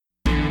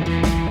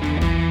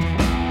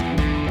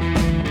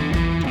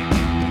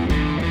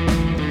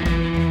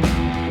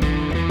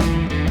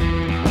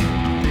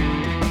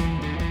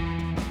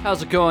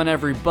How's it going,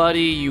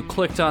 everybody? You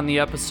clicked on the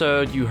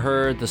episode, you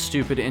heard the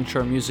stupid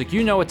intro music.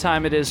 You know what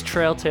time it is,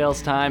 Trail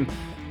Tales time.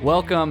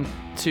 Welcome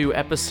to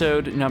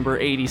episode number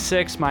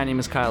 86. My name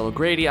is Kyle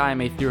O'Grady. I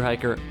am a thru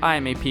hiker. I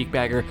am a peak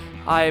bagger.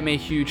 I am a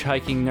huge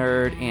hiking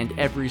nerd, and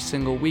every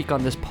single week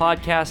on this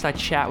podcast, I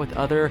chat with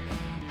other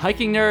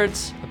hiking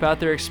nerds about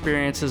their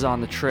experiences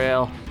on the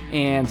trail.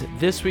 And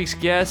this week's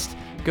guest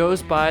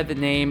goes by the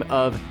name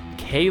of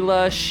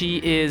Kayla. She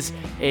is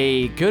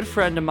a good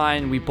friend of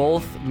mine. We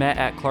both met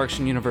at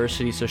Clarkson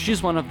University, so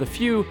she's one of the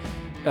few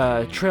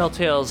Trail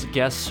Tales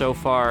guests so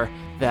far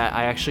that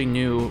I actually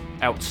knew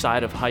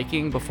outside of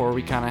hiking before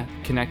we kind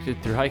of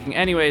connected through hiking.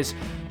 Anyways,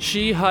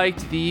 she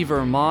hiked the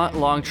Vermont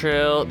Long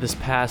Trail this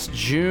past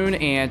June,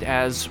 and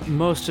as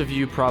most of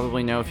you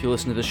probably know if you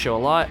listen to this show a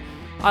lot,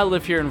 I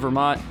live here in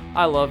Vermont.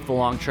 I love the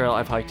Long Trail.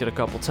 I've hiked it a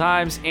couple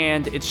times,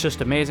 and it's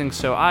just amazing,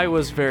 so I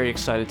was very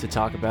excited to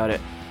talk about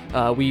it.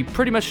 We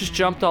pretty much just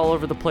jumped all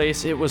over the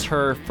place. It was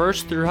her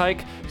first thru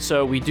hike,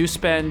 so we do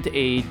spend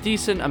a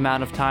decent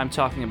amount of time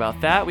talking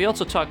about that. We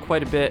also talk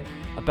quite a bit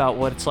about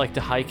what it's like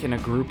to hike in a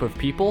group of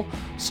people.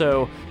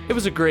 So it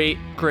was a great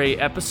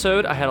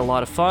episode. I had a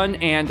lot of fun,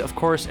 and of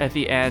course at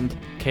the end,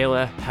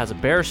 Kayla has a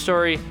bear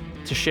story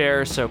to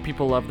share, so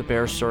people love the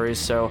bear stories.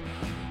 So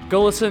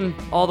go listen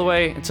all the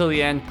way until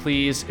the end,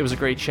 please. It was a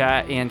great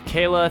chat, and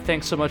Kayla,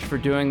 thanks so much for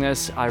doing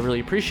this. I really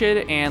appreciate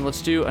it, and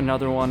let's do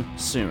another one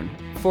soon.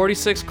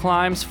 46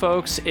 Climbs,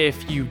 folks.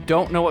 If you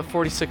don't know what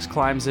 46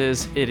 Climbs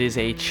is, it is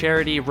a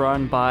charity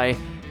run by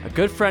a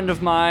good friend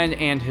of mine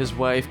and his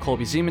wife,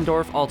 Colby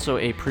Ziemendorf, also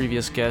a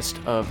previous guest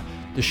of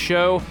the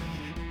show.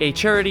 A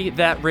charity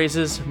that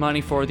raises money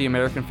for the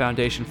American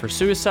Foundation for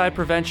Suicide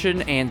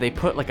Prevention, and they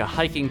put like a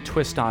hiking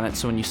twist on it.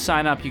 So when you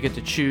sign up, you get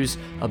to choose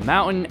a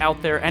mountain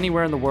out there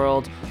anywhere in the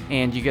world,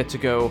 and you get to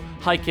go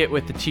hike it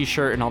with the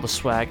t-shirt and all the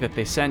swag that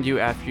they send you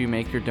after you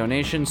make your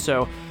donation.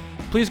 So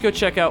please go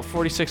check out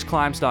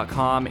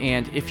 46climbs.com,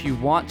 and if you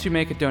want to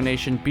make a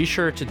donation, be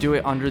sure to do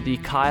it under the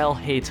Kyle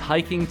Hates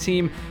Hiking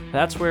team.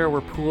 That's where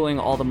we're pooling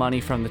all the money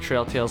from the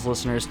Trail Tales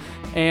listeners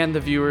and the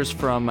viewers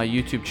from my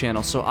YouTube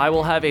channel. So I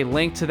will have a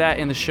link to that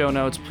in the show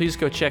notes. Please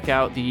go check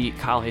out the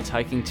Kyle Hates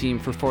Hiking team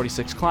for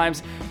 46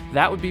 Climbs.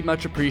 That would be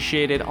much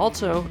appreciated.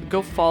 Also,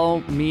 go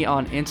follow me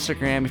on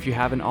Instagram if you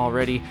haven't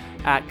already,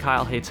 at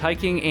Kyle Hates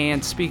Hiking.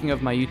 And speaking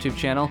of my YouTube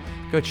channel,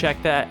 go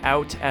check that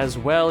out as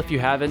well if you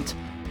haven't.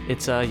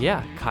 It's,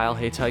 Kyle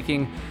Hates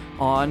Hiking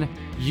on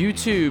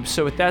YouTube.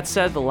 So with that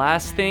said, the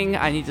last thing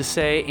I need to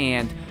say,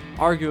 and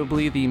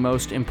arguably the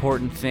most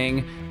important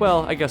thing,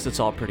 well, I guess it's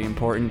all pretty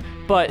important,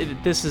 but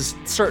this is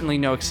certainly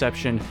no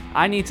exception.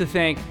 I need to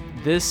thank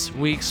this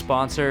week's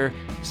sponsor,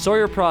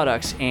 Sawyer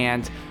Products,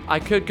 and I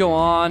could go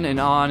on and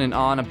on and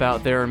on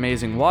about their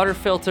amazing water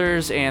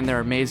filters and their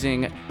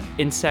amazing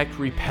insect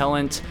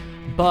repellent,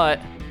 but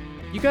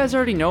you guys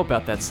already know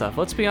about that stuff.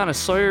 Let's be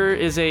honest, Sawyer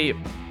is a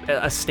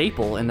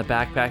staple in the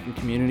backpacking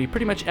community.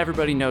 Pretty much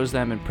everybody knows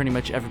them, and pretty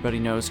much everybody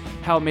knows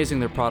how amazing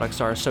their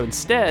products are. So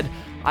instead,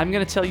 I'm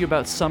going to tell you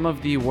about some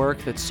of the work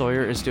that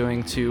Sawyer is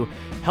doing to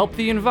help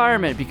the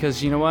environment,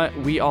 because you know what?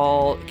 We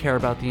all care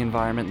about the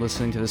environment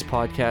listening to this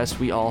podcast.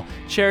 We all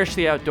cherish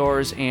the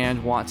outdoors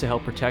and want to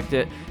help protect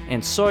it,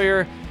 and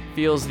Sawyer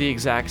feels the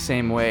exact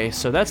same way.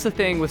 So that's the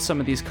thing with some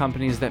of these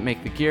companies that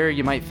make the gear.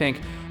 You might think,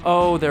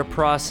 oh, their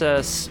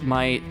process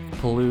might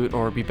pollute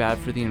or be bad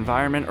for the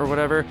environment or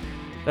whatever.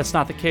 That's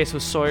not the case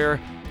with Sawyer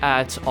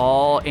at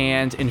all,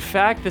 and in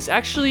fact, this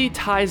actually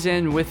ties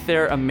in with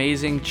their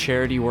amazing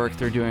charity work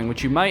they're doing,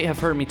 which you might have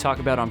heard me talk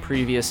about on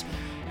previous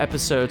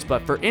episodes.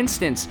 But for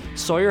instance,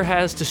 Sawyer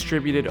has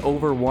distributed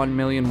over 1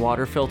 million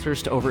water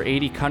filters to over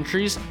 80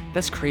 countries.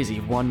 That's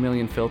crazy, 1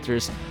 million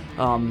filters.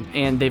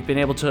 And they've been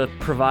able to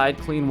provide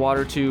clean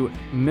water to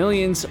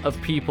millions of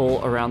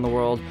people around the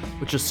world,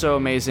 which is so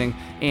amazing.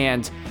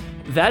 And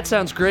that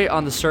sounds great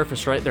on the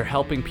surface, right? They're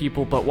helping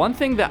people, but one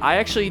thing that I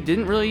actually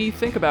didn't really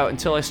think about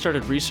until I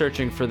started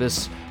researching for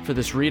this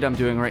read I'm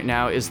doing right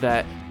now is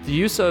that the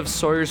use of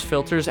Sawyer's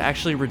filters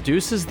actually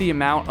reduces the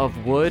amount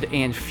of wood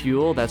and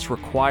fuel that's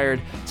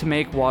required to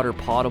make water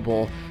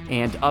potable,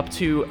 and up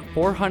to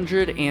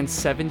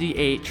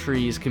 478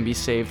 trees can be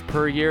saved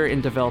per year in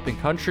developing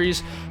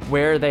countries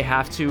where they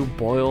have to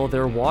boil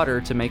their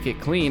water to make it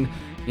clean,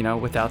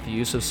 without the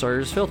use of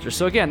Sawyer's filters.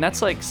 So again,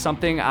 that's like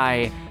something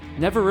I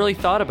never really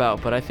thought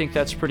about, but I think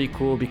that's pretty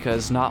cool,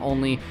 because not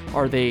only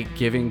are they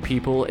giving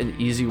people an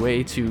easy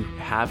way to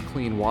have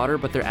clean water,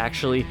 but they're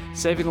actually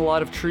saving a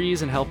lot of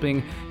trees and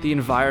helping the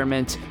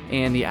environment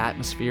and the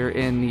atmosphere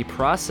in the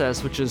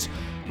process, which is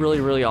really,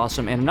 really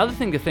awesome. And another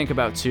thing to think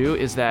about too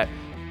is that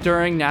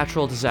during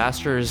natural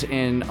disasters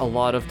in a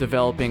lot of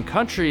developing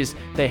countries,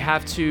 they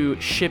have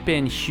to ship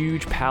in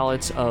huge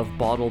pallets of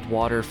bottled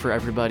water for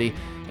everybody.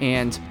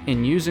 And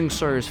in using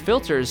Sawyer's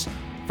filters,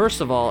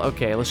 first of all,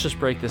 okay, let's just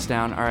break this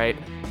down. All right,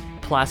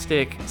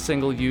 plastic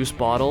single-use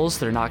bottles,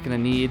 they're not going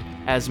to need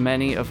as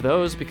many of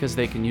those because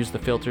they can use the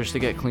filters to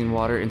get clean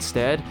water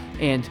instead.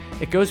 And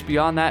it goes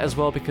beyond that as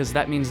well because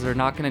that means they're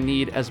not going to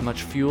need as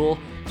much fuel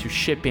to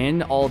ship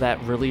in all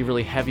that really,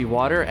 really heavy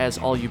water. As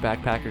all you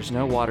backpackers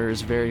know, water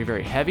is very,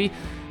 very heavy.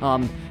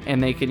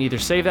 And they can either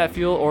save that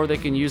fuel or they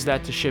can use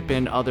that to ship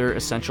in other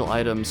essential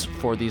items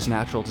for these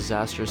natural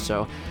disasters.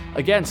 So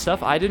again,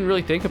 stuff I didn't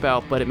really think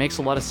about, but it makes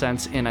a lot of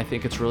sense, and I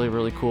think it's really,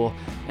 really cool.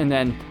 And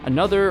then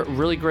another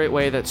really great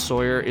way that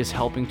Sawyer is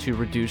helping to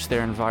reduce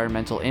their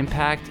environmental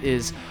impact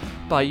is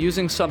by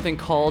using something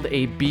called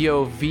a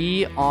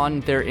BOV on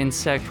their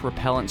insect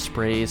repellent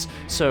sprays.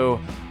 So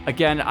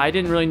again, I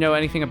didn't really know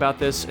anything about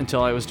this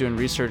until I was doing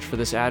research for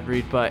this ad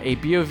read, but a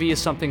BOV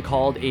is something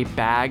called a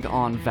bag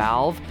on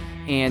valve,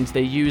 and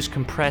they use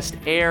compressed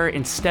air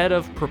instead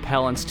of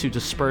propellants to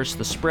disperse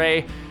the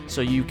spray so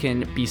you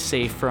can be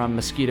safe from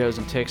mosquitoes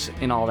and ticks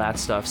and all that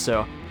stuff.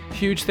 So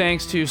huge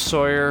thanks to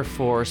Sawyer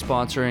for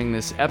sponsoring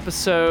this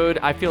episode.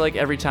 I feel like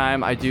every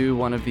time I do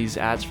one of these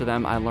ads for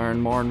them, I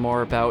learn more and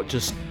more about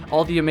just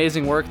all the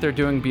amazing work they're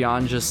doing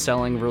beyond just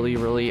selling really,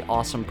 really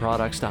awesome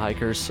products to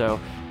hikers. So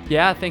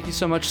yeah, thank you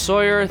so much,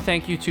 Sawyer.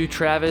 Thank you to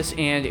Travis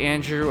and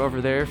Andrew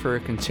over there for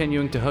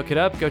continuing to hook it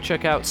up. Go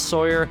check out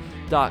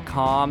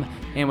Sawyer.com.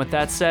 And with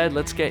that said,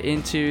 let's get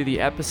into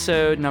the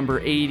episode number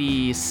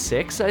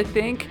 86, I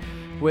think,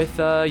 with,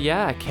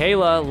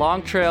 Kayla,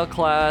 Long Trail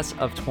Class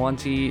of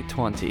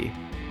 2020.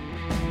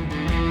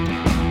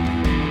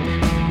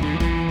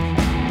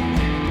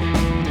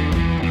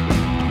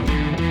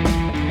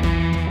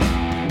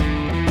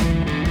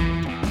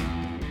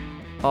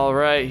 All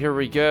right, here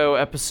we go.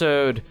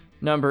 Episode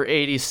number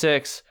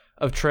 86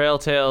 of Trail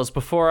Tales.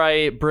 Before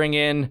I bring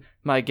in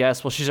my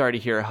guest, well, she's already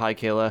here. Hi,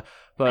 Kayla.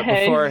 But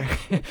hey.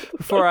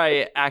 before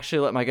I actually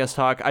let my guest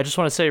talk, I just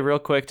want to say real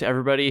quick to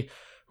everybody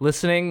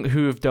listening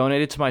who've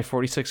donated to my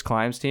 46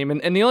 Climbs team.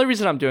 And the only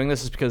reason I'm doing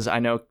this is because I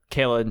know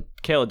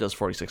Kayla does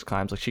 46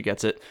 Climbs. Like, she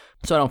gets it.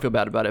 So I don't feel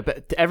bad about it.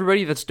 But to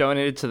everybody that's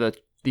donated to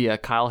the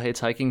Kyle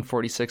Hates Hiking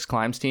 46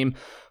 Climbs team,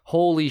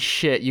 holy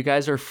shit, you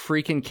guys are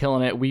freaking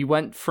killing it. We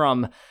went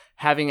from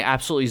having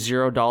absolutely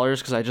 $0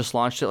 because I just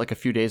launched it like a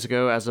few days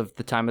ago as of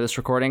the time of this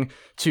recording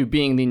to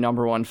being the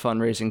number one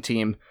fundraising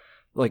team.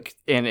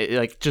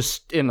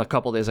 Just in a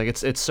couple days,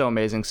 it's so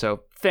amazing.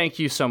 So thank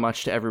you so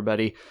much to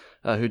everybody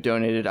who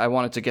donated. I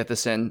wanted to get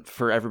this in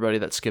for everybody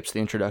that skips the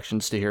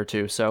introductions to hear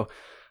too. So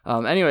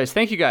anyways,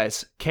 thank you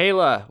guys.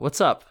 Kayla,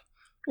 what's up?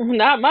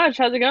 Not much.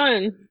 How's it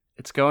going?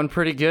 It's going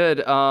pretty good.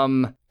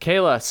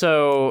 Kayla,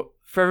 so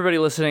for everybody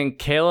listening,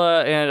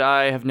 Kayla and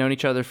I have known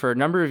each other for a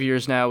number of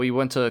years now. We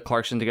went to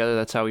Clarkson together.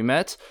 That's how we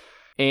met.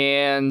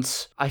 And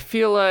I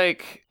feel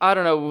like, I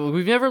don't know,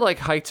 we've never like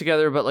hiked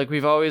together, but like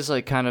we've always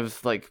like kind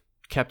of like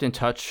kept in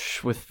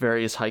touch with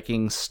various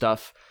hiking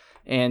stuff.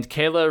 And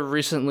Kayla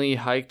recently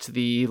hiked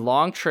the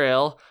Long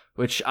Trail,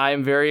 which I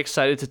am very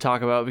excited to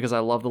talk about because I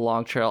love the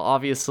Long Trail,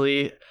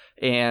 obviously.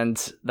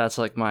 And that's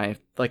like my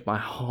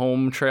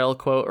home trail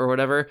quote or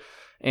whatever.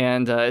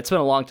 And it's been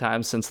a long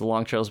time since the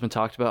Long Trail has been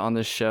talked about on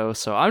this show.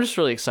 So I'm just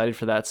really excited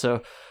for that.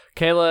 So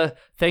Kayla,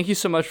 thank you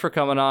so much for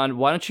coming on.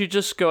 Why don't you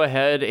just go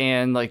ahead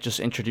and like just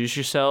introduce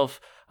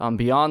yourself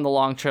beyond the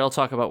Long Trail,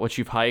 talk about what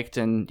you've hiked,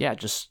 and yeah,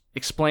 just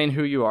explain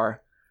who you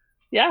are.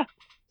 Yeah,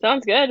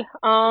 sounds good.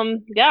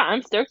 I'm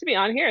stoked to be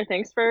on here.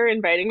 Thanks for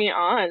inviting me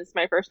on. It's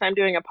my first time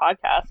doing a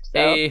podcast, so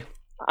Hey.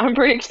 I'm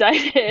pretty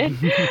excited.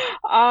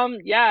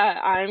 I'm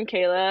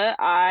Kayla.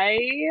 I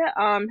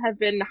have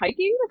been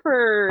hiking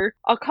for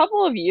a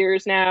couple of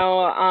years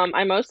now.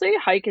 I mostly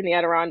hike in the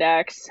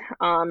Adirondacks,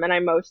 and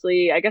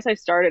I guess I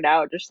started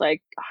out just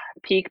like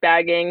peak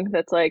bagging.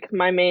 That's like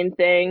my main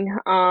thing.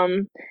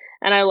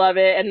 And I love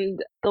it.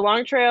 And the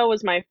Long Trail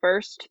was my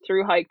first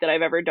through hike that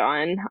I've ever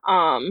done.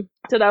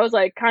 So that was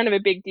like kind of a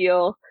big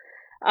deal.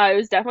 It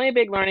was definitely a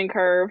big learning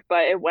curve,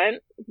 but it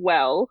went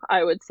well,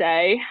 I would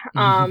say.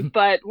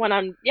 But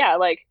when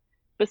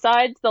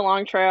besides the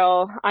Long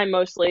Trail, I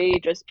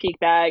mostly just peak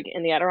bag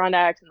in the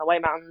Adirondacks and the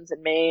White Mountains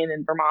in Maine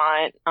and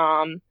Vermont.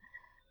 I'm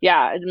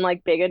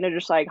like big into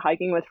just like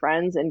hiking with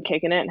friends and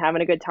kicking it and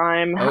having a good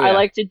time. Oh, yeah. I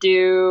like to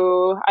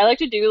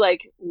do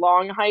like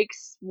long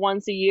hikes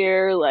once a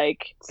year,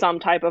 like some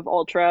type of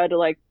ultra to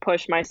like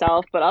push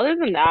myself. But other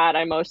than that,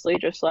 I mostly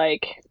just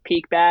like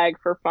peak bag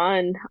for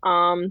fun.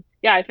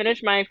 I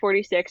finished my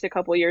 46 a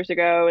couple years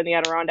ago in the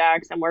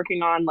Adirondacks. I'm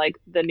working on like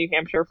the New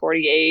Hampshire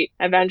 48.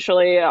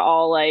 Eventually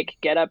I'll like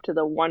get up to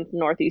the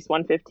Northeast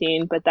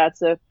 115, but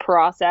that's a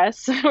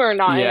process. We're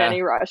not in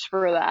any rush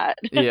for that.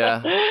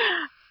 Yeah.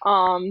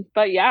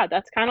 But yeah,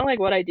 that's kind of like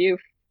what I do,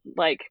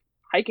 like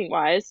hiking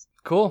wise.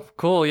 Cool.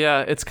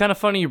 Yeah, it's kind of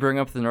funny you bring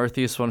up the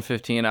Northeast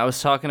 115. I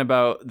was talking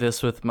about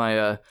this with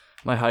my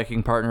my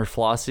hiking partner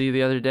Flossie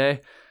the other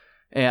day,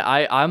 and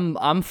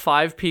I'm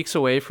 5 peaks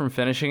away from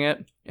finishing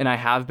it, and I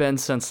have been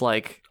since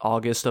like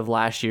August of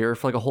last year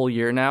for like a whole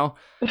year now,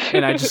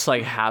 and I just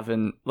like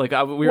haven't like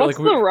What's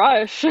the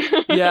rush?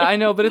 Yeah, I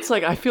know, but it's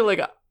like I feel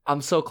like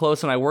I'm so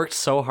close, and I worked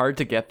so hard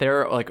to get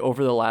there like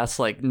over the last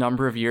like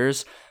number of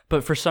years.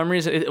 But for some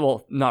reason,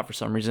 not for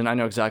some reason, I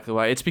know exactly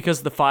why. It's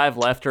because the 5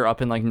 left are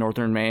up in like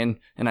northern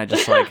Maine, and I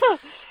just like,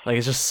 Like,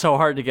 it's just so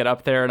hard to get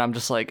up there, and I'm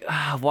just like,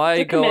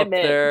 why go up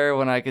there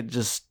when I could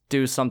just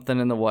do something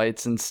in the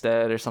Whites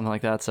instead or something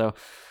like that? So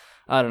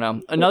I don't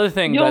know. Another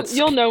thing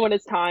you'll know when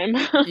it's time.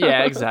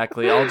 Yeah,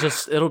 exactly.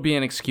 It'll be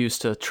an excuse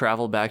to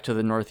travel back to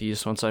the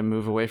Northeast once I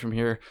move away from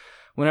here,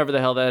 whenever the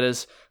hell that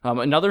is.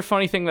 Another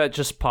funny thing that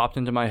just popped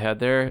into my head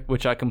there,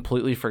 which I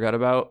completely forgot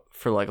about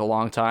for like a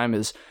long time,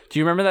 is, do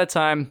you remember that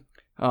time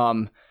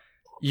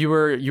you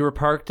were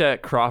parked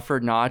at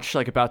Crawford Notch,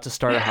 like about to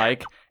start a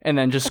hike, and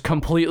then just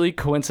completely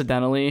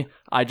coincidentally,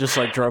 I just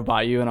like drove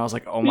by you, and I was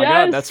like, oh my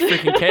God, that's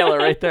freaking Kayla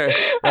right there.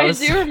 I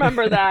do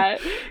remember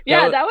that.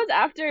 Yeah, that was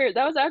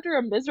after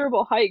a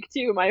miserable hike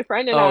too. My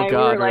friend and I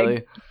were like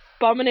really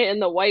bumming it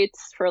in the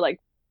Whites for like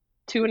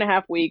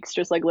 2.5 weeks,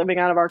 just like living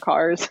out of our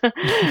cars.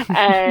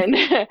 And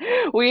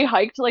we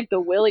hiked like the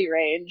Willie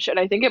Range, and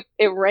I think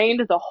it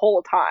rained the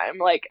whole time.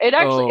 Like it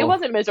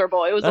wasn't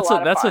miserable. It was a lot of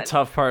fun. That's a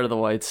tough part of the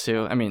Whites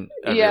too. I mean,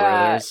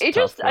 I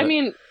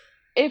mean,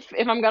 if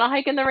I'm gonna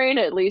hike in the rain,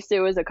 at least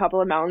it was a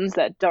couple of mountains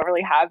that don't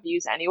really have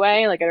views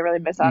anyway. Like I didn't really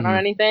miss out on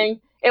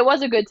anything. It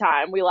was a good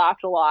time. We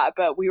laughed a lot,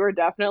 but we were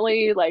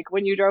definitely like,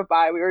 when you drove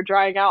by, we were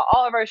drying out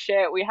all of our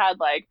shit. We had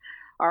like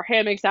our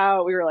hammocks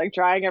out. We were like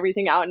drying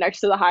everything out next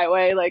to the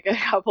highway, like a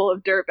couple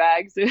of dirt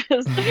bags. It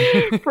was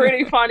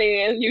pretty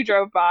funny. And you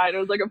drove by, and it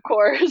was like, of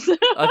course.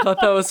 I thought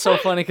that was so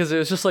funny because it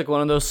was just like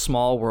one of those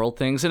small world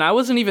things. And I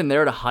wasn't even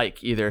there to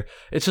hike either.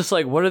 It's just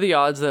like, what are the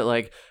odds that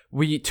like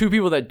two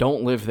people that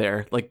don't live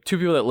there, like two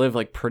people that live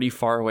like pretty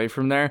far away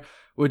from there,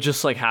 would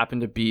just like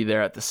happen to be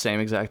there at the same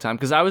exact time?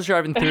 Because I was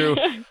driving through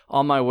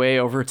on my way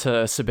over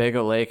to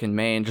Sebago Lake in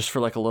Maine just for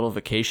like a little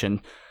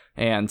vacation,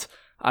 and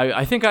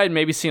I think I had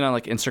maybe seen on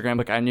like Instagram,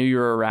 like I knew you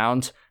were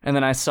around, and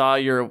then I saw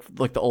your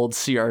like the old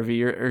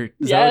CRV or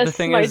is that what the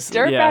thing is? Yes,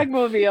 my dirtbag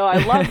mobile.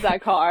 I love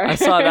that car. I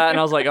saw that and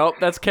I was like, oh,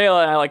 that's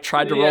Kayla, and I like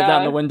tried to roll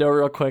down the window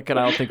real quick, and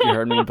I don't think you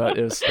heard me, but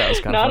that was kind of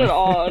funny. Not at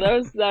all.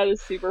 That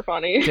is super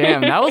funny.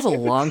 Damn, that was a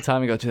long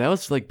time ago too. That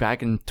was like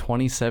back in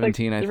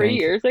 2017, like I think. 3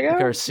 years ago.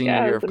 Like our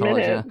senior year of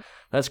college. Yeah,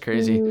 that's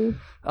crazy.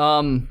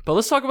 But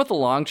let's talk about the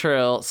Long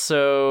Trail.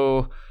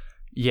 So.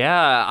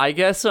 Yeah, I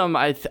guess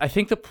I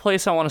think the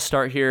place I want to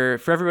start here,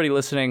 for everybody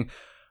listening,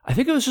 I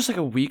think it was just like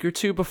a week or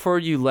two before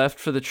you left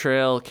for the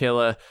trail,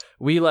 Kayla.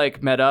 We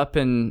like met up,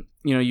 and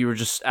you were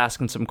just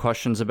asking some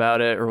questions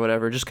about it or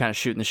whatever, just kind of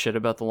shooting the shit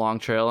about the Long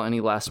Trail,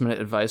 any last minute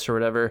advice or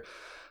whatever.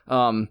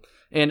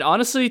 And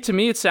honestly, to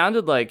me, it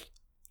sounded like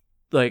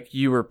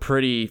you were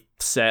pretty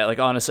set. Like,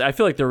 honestly, I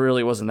feel like there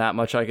really wasn't that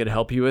much I could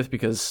help you with,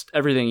 because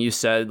everything you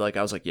said, like,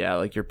 I was like, yeah,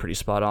 like you're pretty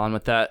spot on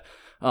with that.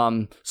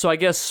 So I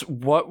guess,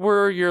 what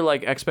were your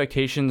like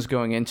expectations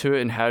going into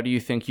it, and how do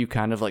you think you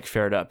kind of like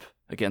fared up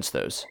against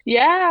those?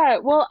 Yeah,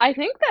 well, I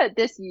think that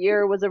this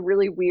year was a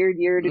really weird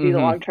year to do the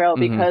Long Trail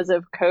because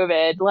of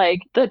COVID.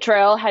 Like, the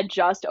trail had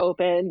just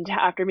opened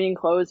after being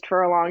closed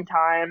for a long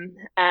time,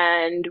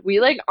 and we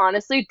like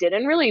honestly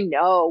didn't really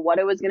know what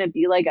it was going to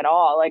be like at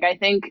all. Like, I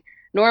think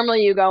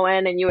normally you go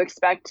in and you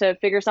expect to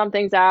figure some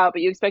things out,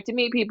 but you expect to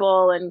meet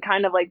people and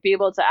kind of like be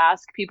able to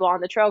ask people on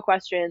the trail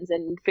questions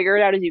and figure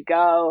it out as you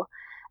go.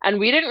 And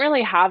we didn't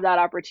really have that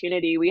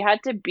opportunity. We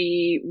had to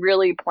be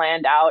really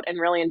planned out and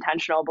really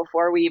intentional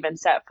before we even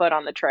set foot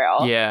on the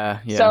trail. Yeah.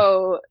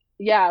 So,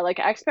 yeah, like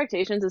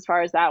expectations as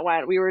far as that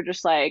went, we were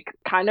just like,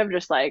 kind of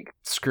just like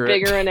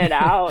figuring it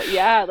out.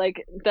 Yeah,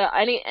 like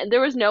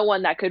there was no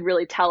one that could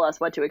really tell us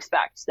what to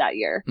expect that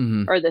year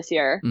or this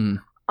year.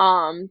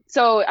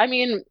 So, I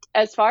mean,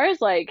 as far as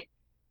like,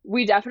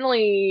 we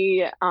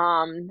definitely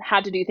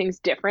had to do things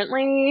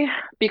differently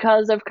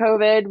because of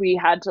COVID. We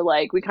had to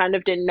we kind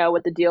of didn't know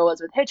what the deal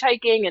was with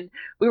hitchhiking, and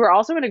we were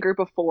also in a group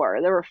of 4.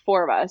 There were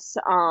 4 of us.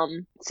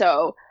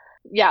 So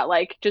yeah,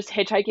 like just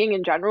hitchhiking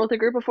in general with a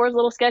group of 4 is a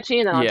little sketchy.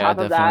 And then on top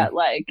of that,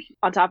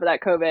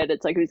 COVID,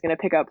 it's like, who's going to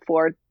pick up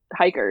 4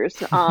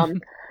 hikers?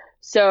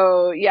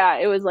 So yeah,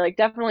 it was like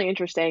definitely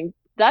interesting.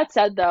 That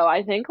said though,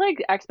 I think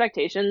like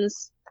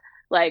expectations,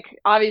 like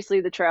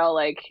obviously the trail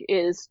like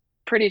is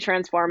pretty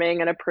transforming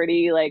and a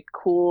pretty like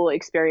cool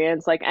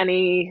experience. Like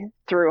any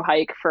through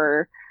hike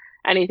for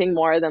anything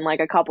more than like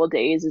a couple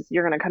days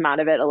you're going to come out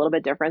of it a little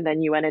bit different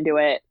than you went into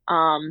it.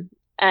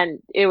 And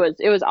it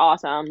was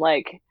awesome.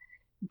 Like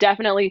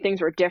definitely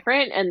things were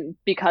different, and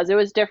because it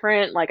was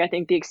different, like I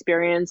think the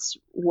experience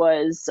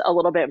was a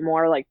little bit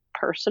more like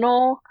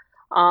personal.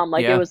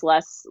 It was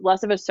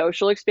less of a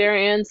social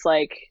experience.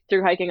 Like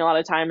through hiking a lot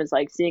of time is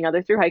like seeing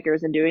other through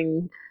hikers and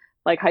doing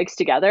like hikes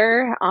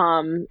together.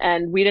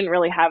 And we didn't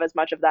really have as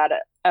much of that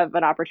of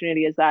an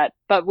opportunity as that,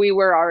 but we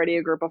were already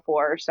a group of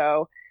 4.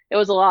 So it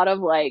was a lot of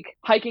like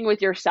hiking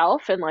with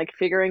yourself and like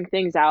figuring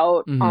things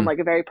out on like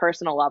a very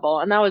personal level.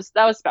 And that was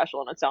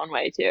special in its own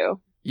way too.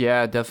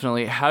 Yeah,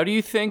 definitely. How do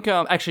you think,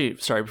 actually,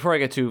 sorry, before I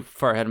get too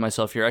far ahead of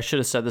myself here, I should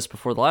have said this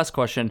before the last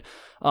question.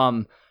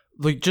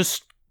 Like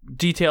just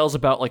details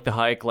about like the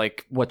hike,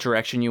 like what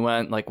direction you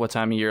went, like what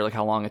time of year, like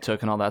how long it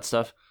took and all that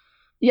stuff.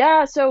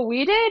 Yeah, so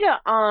we did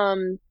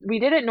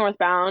it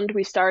northbound.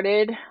 We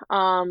started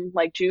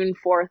like June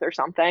 4th or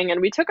something,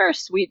 and we took our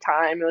sweet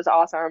time. It was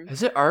awesome.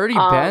 Has it already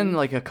been Um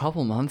like a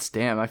couple months?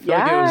 Damn, I feel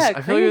like it was. yeah,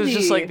 I feel like it was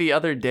just like crazy. the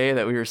other day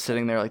that we were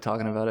sitting there like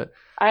talking about it.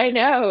 I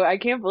know. I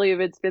can't believe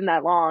it's been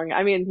that long.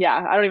 I mean,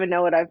 yeah, I don't even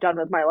know what I've done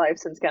with my life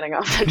since getting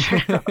off the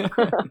trail.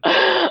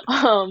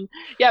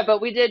 Yeah,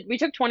 but we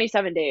took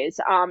 27 days.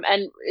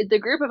 And the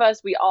group of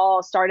us, we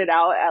all started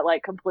out at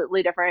like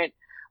completely different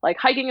like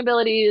hiking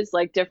abilities,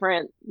 like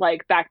different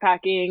like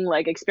backpacking,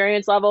 like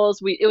experience levels.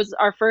 It was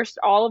our first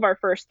all of our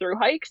first through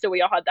hike, so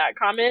we all had that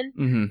common.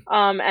 Hmm.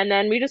 And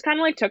then we just kind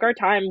of like took our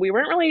time. We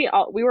weren't really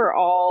we were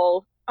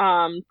all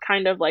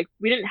kind of like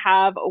we didn't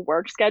have a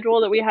work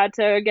schedule that we had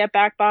to get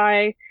back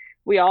by.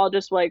 We all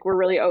just like were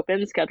really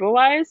open schedule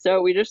wise,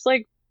 so we just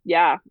like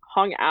yeah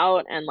hung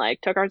out and like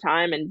took our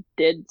time and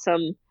did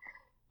some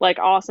like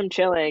awesome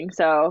chilling.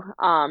 So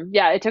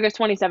yeah, it took us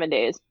 27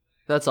 days.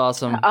 That's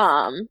awesome.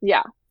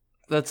 Yeah.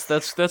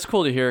 That's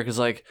cool to hear because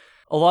like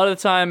a lot of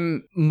the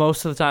time,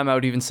 most of the time, I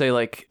would even say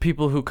like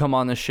people who come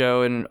on the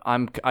show, and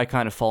I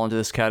kind of fall into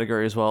this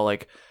category as well.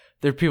 Like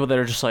there are people that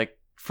are just like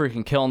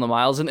freaking killing the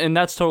miles, and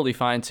that's totally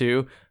fine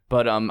too.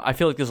 But I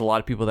feel like there's a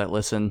lot of people that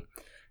listen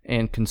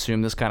and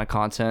consume this kind of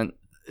content,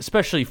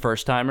 especially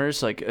first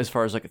timers. Like as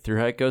far as like a through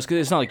hike goes, because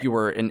it's not like you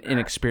were an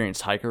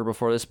inexperienced hiker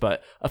before this,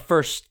 but a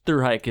first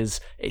through hike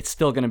it's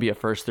still going to be a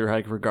first through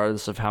hike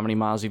regardless of how many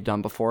miles you've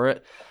done before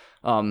it.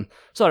 So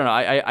I don't know.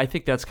 I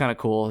think that's kind of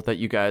cool that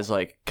you guys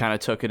like kind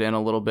of took it in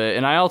a little bit,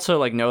 and I also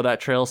like know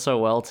that trail so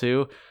well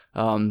too.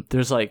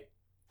 There's like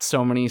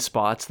so many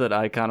spots that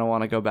I kind of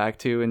want to go back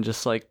to and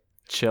just like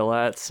chill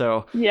at.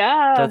 So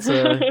Yeah.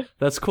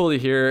 that's cool to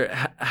hear.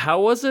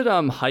 How was it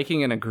hiking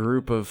in a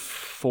group of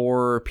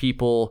four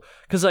people?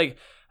 Because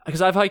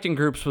I've hiked in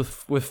groups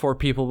with four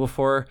people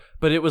before,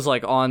 but it was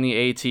like on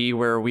the AT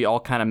where we all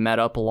kind of met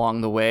up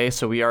along the way,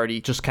 so we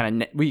already just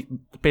kind of we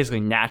basically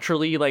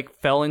naturally like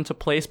fell into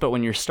place. But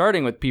when you're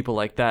starting with people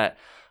like that,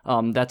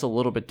 that's a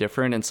little bit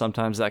different, and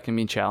sometimes that can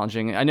be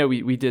challenging. I know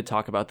we did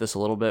talk about this a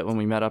little bit when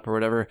we met up or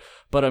whatever,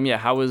 but yeah,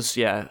 how was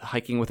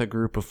hiking with a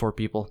group of four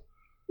people?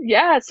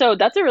 Yeah, so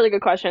that's a really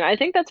good question. I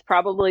think that's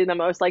probably the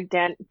most like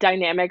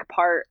dynamic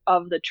part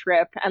of the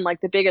trip, and like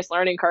the biggest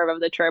learning curve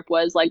of the trip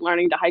was like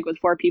learning to hike with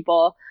four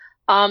people.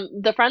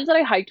 The friends that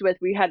I hiked with,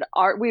 we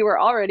were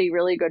already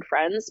really good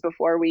friends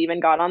before we even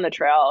got on the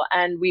trail,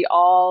 and we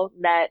all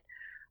met.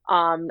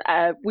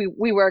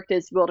 We worked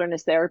as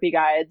wilderness therapy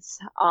guides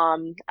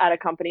at a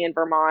company in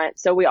Vermont,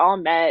 so we all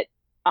met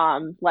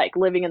like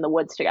living in the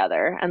woods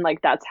together, and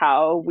like that's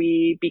how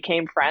we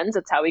became friends.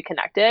 That's how we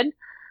connected.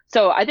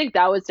 So I think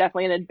that was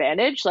definitely an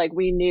advantage. Like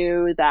we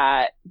knew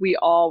that we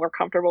all were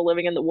comfortable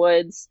living in the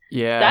woods.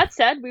 Yeah. That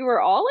said, we were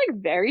all like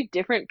very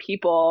different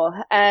people.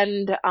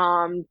 And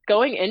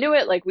going into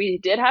it, like we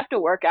did have to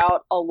work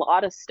out a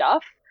lot of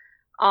stuff.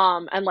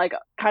 And like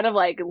kind of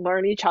like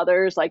learn each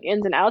other's like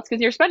ins and outs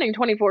because you're spending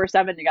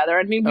 24/7 together.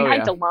 I mean, we Oh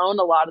hiked yeah. alone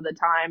a lot of the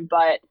time,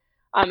 but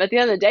at the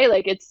end of the day,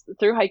 like it's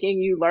through hiking,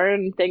 you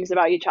learn things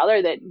about each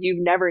other that you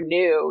never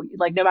knew,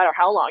 like no matter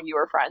how long you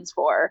were friends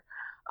for.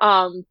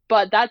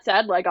 But that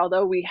said, like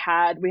although we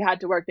had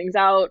to work things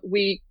out,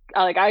 we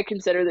like I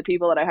consider the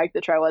people that I hiked the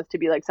trail with to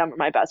be like some of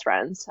my best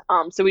friends.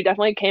 So we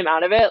definitely came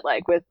out of it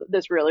like with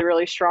this really,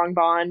 really strong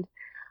bond.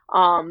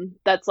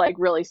 That's like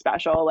really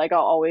special. Like I'll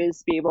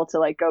always be able to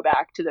like go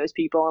back to those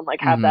people and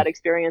like have Mm-hmm. that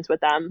experience with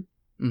them,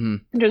 Mm-hmm.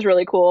 which is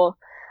really cool.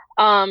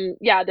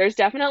 Yeah, there's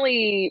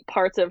definitely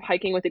parts of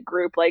hiking with a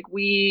group. Like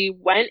we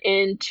went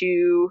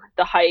into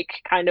the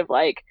hike kind of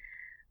like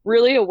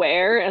really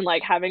aware and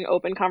like having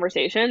open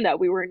conversation that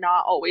we were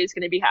not always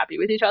going to be happy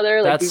with each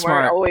other. Like That's we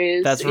weren't smart.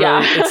 always, That's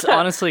really, it's yeah.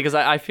 honestly because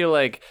I feel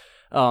like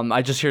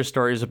I just hear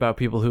stories about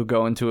people who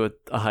go into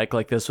a hike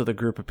like this with a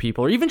group of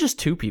people, or even just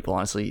two people,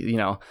 honestly,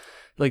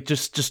 like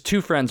just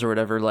two friends or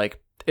whatever, like,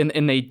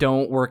 and they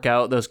don't work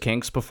out those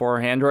kinks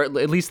beforehand, or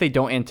at least they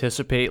don't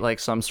anticipate like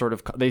some sort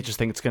of, they just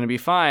think it's going to be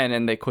fine.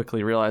 And they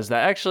quickly realize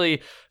that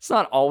actually it's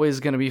not always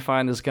going to be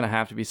fine. There's going to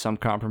have to be some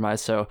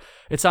compromise. So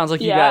it sounds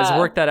like you guys Yeah.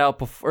 worked that out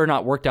before, or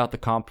not worked out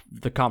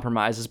the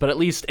compromises, but at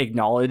least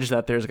acknowledge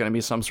that there's going to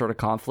be some sort of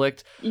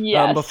conflict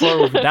Yes.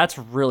 before. That's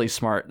really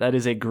smart. That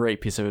is a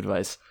great piece of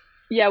advice.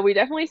 Yeah, we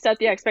definitely set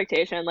the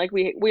expectation. Like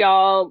we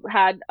all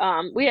had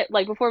we had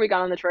like before we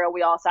got on the trail,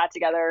 we all sat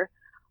together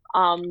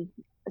um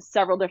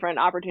several different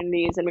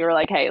opportunities and we were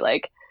like, hey,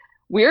 like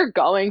we're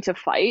going to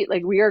fight,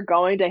 like we are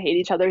going to hate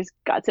each other's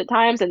guts at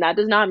times, and that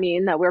does not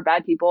mean that we're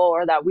bad people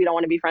or that we don't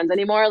want to be friends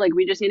anymore. Like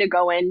we just need to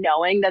go in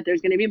knowing that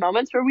there's going to be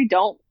moments where we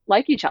don't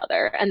like each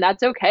other, and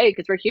that's okay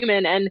because we're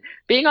human. And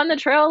being on the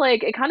trail,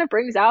 like it kind of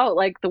brings out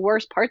like the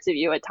worst parts of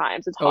you at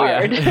times. It's Oh yeah,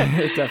 hard.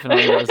 it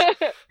definitely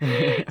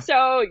does.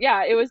 So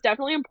yeah, it was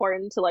definitely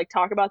important to like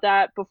talk about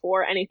that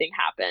before anything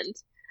happened.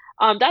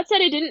 That said,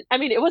 I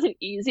mean, it wasn't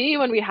easy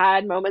when we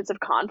had moments of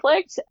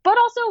conflict, but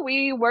also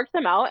we worked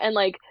them out. And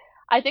like,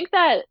 I think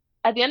that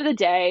at the end of the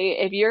day,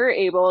 if you're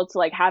able to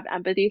like have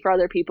empathy for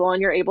other people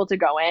and you're able to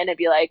go in and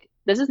be like,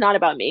 this is not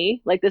about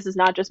me, like, this is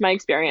not just my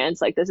experience,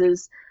 like, this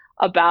is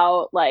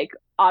about like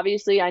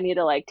obviously I need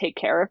to like take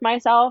care of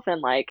myself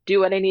and like do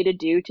what I need to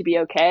do to be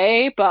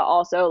okay, but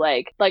also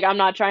like I'm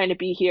not trying to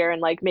be here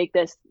and like make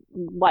this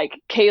like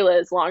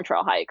Kayla's long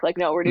trail hike. Like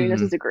no, we're doing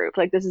this Hmm. as a group.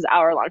 Like this is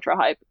our long trail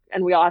hike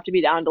and we all have to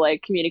be down to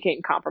like communicate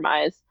and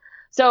compromise.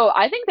 So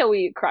I think that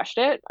we crushed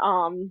it.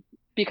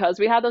 Because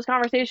we had those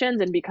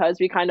conversations and because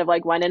we kind of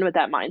like went in with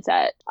that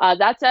mindset.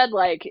 That said,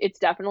 like it's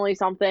definitely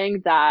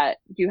something that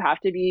you have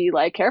to be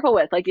like careful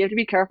with. Like you have to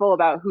be careful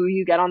about who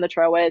you get on the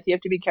trail with. You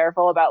have to be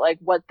careful about like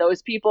what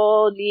those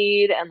people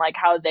need and like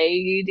how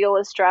they deal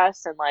with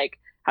stress and like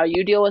how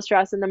you deal with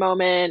stress in the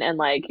moment. And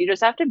like you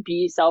just have to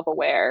be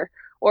self-aware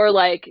or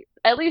like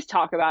at least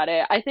talk about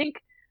it. I think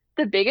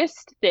the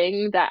biggest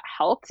thing that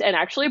helped and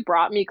actually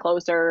brought me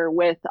closer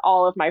with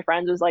all of my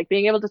friends was like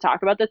being able to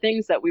talk about the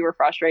things that we were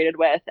frustrated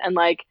with and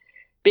like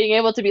being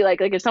able to be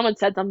like if someone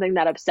said something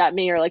that upset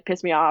me or like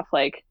pissed me off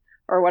like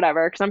or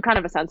whatever because I'm kind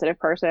of a sensitive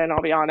person,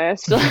 I'll be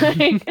honest.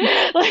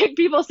 Like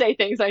people say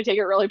things and I take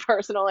it really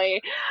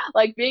personally.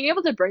 Like being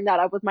able to bring that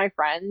up with my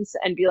friends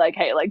and be like,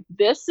 hey, like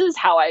this is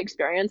how I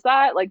experienced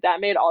that. Like that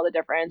made all the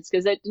difference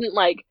because it didn't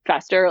like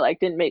fester, like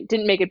didn't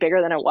make it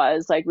bigger than it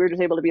was. Like we were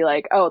just able to be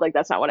like, oh, like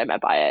that's not what I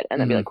meant by it,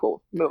 and then be Hmm. like,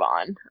 cool, move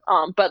on.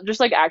 But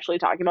just like actually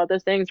talking about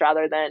those things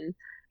rather than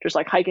just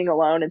like hiking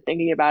alone and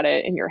thinking about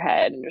it in your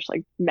head and just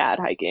like mad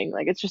hiking.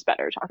 Like it's just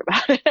better to talk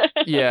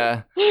about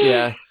Yeah, it.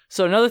 yeah.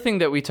 So another thing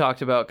that we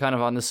talked about, kind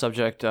of on this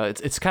subject,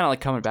 it's kind of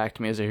like coming back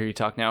to me as I hear you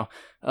talk now.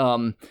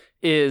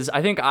 Is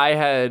I think I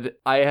had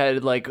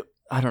like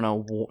I don't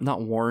know,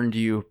 not warned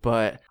you,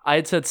 but I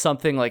had said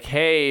something like,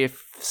 "Hey,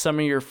 if some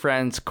of your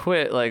friends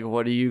quit, like,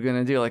 what are you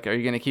gonna do? Like, are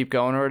you gonna keep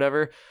going or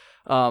whatever?"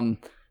 Um,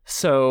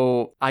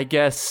 so I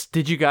guess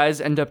did you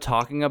guys end up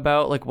talking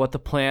about like what the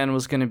plan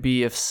was gonna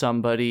be if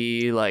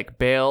somebody like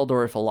bailed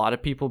or if a lot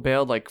of people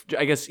bailed? Like,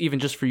 I guess even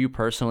just for you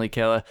personally,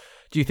 Kayla,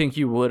 do you think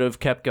you would have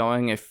kept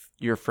going if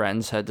your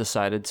friends had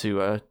decided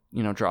to,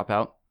 drop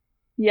out?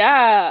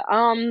 Yeah,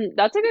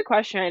 that's a good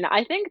question.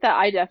 I think that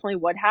I definitely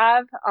would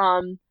have.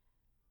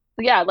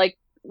 Yeah, like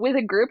with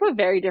a group of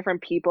very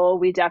different people,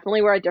 we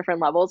definitely were at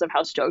different levels of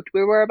how stoked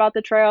we were about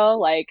the trail.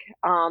 Like,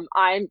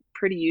 I'm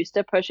pretty used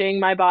to pushing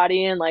my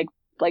body and like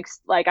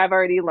I've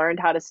already learned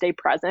how to stay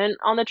present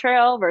on the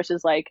trail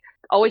versus like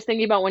always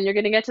thinking about when you're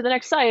going to get to the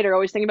next site or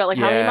always thinking about like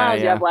how many Yeah,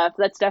 miles you have yeah, left.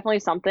 That's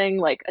definitely something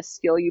like a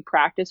skill you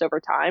practice over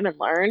time and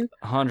learn.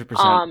 100%.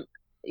 Um,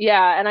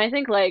 yeah, and I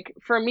think like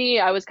for me,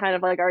 I was kind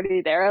of like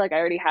already there. Like I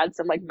already had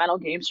some like mental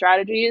game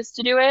strategies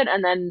to do it,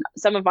 and then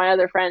some of my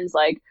other friends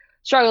like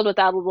struggled with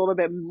that a little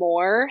bit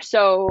more.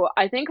 So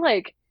I think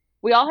like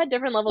we all had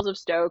different levels of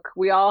stoke.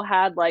 We all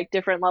had like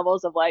different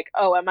levels of like,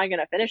 oh, am I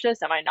gonna finish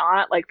this? Am I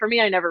not? Like for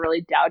me, I never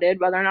really doubted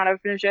whether or not I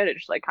would finish it. I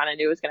just like kind of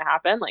knew it was gonna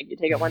happen. Like you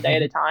take it one day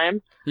at a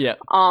time. Yeah,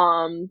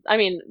 I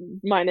mean,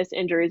 minus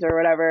injuries or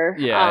whatever.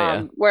 yeah,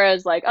 yeah.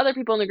 Whereas like other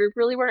people in the group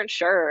really weren't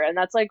sure, and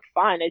that's like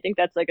fine. I think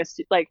that's like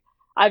like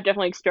I've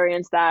definitely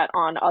experienced that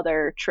on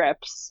other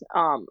trips,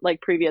 like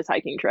previous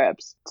hiking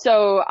trips.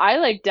 So I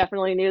like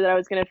definitely knew that I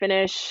was gonna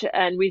finish,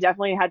 and we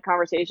definitely had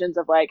conversations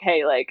of like,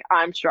 hey, like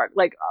I'm struck.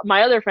 Like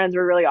my other friends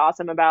were really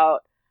awesome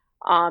about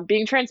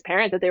being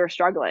transparent that they were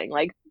struggling.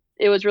 Like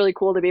it was really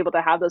cool to be able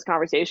to have those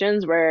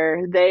conversations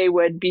where they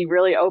would be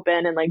really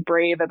open and like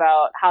brave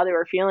about how they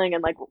were feeling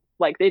and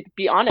like they'd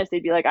be honest.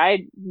 They'd be like,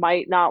 I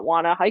might not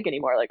want to hike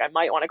anymore. Like I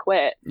might want to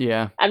quit.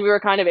 Yeah. And we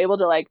were kind of able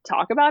to like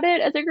talk about it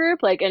as a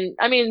group, like, and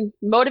I mean,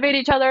 motivate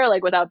each other,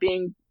 like without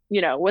being,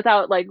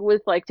 without like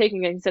with like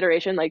taking into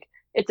consideration like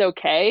it's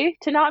okay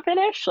to not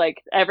finish.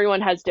 Like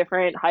everyone has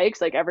different hikes,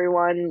 like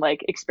everyone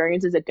like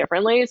experiences it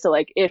differently. So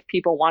like if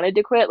people wanted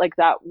to quit, like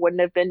that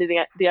wouldn't have been to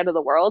the end of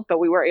the world, but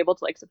we were able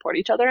to like support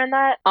each other in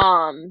that.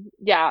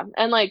 Yeah,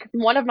 and like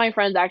one of my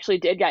friends actually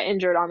did get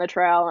injured on the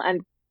trail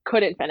and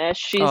couldn't finish.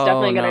 She's Oh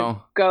definitely gonna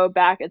no. go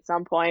back at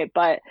some point,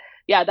 but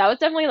yeah, that was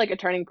definitely like a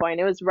turning point.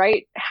 It was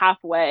right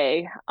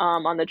halfway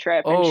on the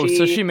trip, and Oh,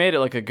 so she made it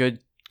like a good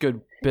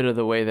bit of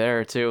the way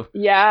there too.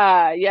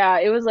 yeah,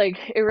 it was like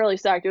it really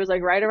sucked. It was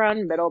like right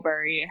around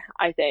Middlebury,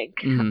 I think.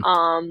 Hmm.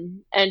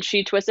 And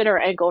she twisted her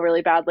ankle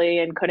really badly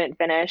and couldn't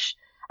finish.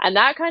 And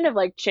that kind of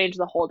like changed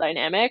the whole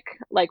dynamic.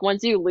 Like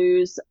once you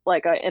lose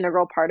like an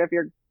integral part of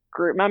your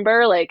group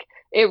member, like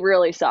it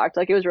really sucked.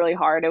 Like it was really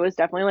hard. It was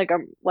definitely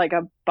like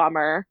a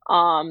bummer.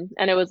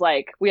 And it was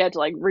like we had to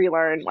like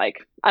relearn like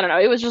I don't know,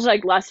 it was just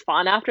like less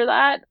fun after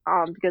that.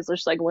 Because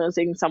just like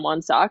losing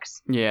someone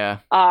sucks. Yeah.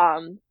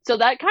 So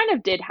that kind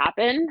of did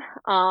happen.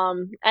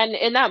 And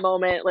in that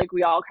moment, like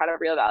we all kind of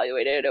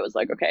reevaluated. It was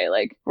like, okay,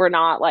 like we're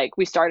not like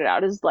we started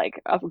out as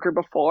like a group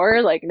of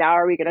four. Like now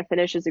are we gonna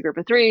finish as a group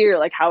of three or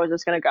like how is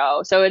this gonna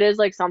go? So it is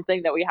like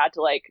something that we had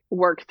to like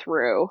work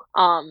through.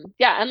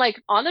 Yeah, and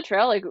like on the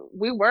trail, like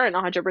we weren't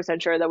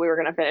 100% sure that we were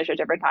gonna finish at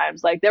different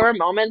times. Like there were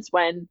moments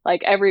when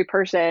like every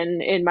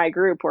person in my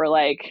group were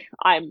like,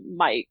 I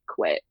might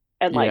quit.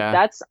 And like Yeah.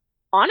 that's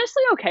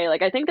honestly okay.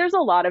 Like I think there's a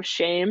lot of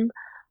shame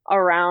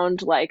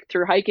around like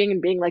through hiking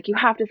and being like you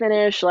have to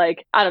finish,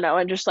 like I don't know,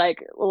 and just like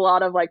a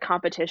lot of like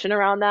competition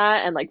around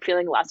that and like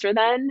feeling lesser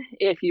than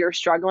if you're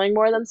struggling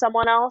more than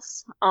someone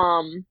else.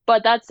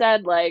 But that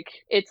said, like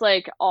it's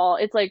like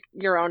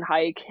your own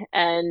hike,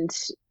 and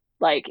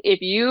like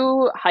if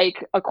you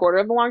hike a quarter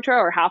of the long trail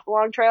or half the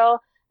long trail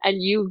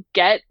and you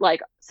get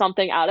like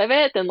something out of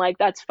it, then like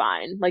that's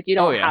fine. Like you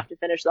Oh don't yeah. have to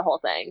finish the whole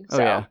thing. Oh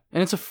So yeah.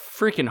 And it's a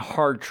freaking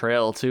hard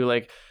trail too.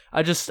 Like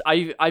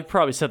I've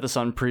probably said this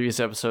on previous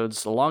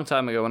episodes a long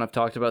time ago when I've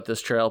talked about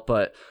this trail,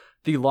 but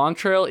the long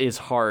trail is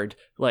hard.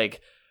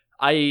 Like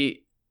I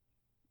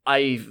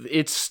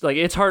it's like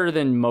it's harder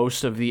than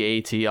most of the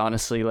AT,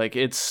 honestly. Like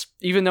it's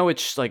even though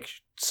it's like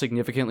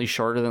significantly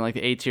shorter than like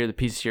the AT or the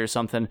PCT or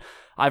something.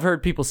 I've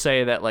heard people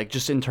say that like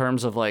just in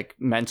terms of like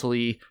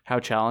mentally how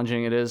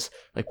challenging it is.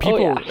 Like oh people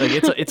yeah. like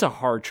it's a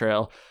hard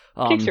trail.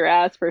 Kicks your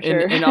ass for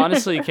sure. And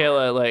honestly,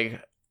 Kayla,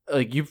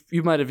 like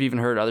you might have even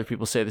heard other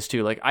people say this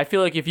too. Like I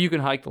feel like if you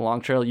can hike the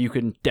long trail, you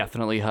can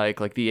definitely hike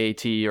like the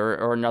AT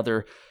or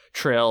another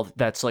trail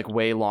that's like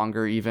way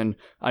longer even.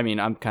 I mean,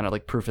 I'm kind of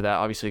like proof of that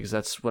obviously because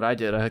that's what I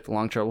did. I hiked the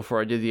long trail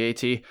before I did the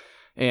AT.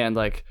 And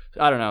like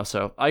I don't know,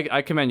 so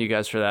I commend you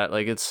guys for that.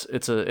 Like it's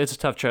a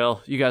tough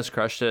trail. You guys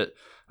crushed it.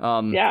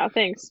 Yeah,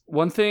 thanks.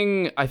 One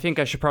thing I think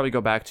I should probably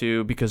go back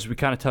to because we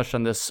kind of touched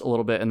on this a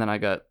little bit and then I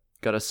got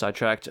us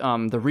sidetracked.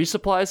 The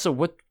resupplies. So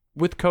what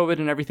with COVID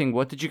and everything,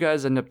 what did you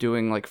guys end up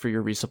doing like for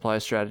your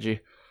resupply strategy?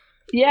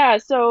 Yeah,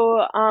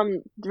 so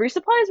the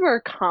resupplies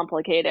were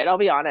complicated, I'll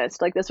be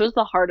honest. Like this was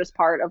the hardest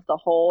part of the I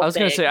whole was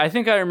gonna say thing. I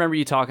think I remember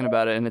you talking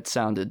about it and it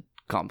sounded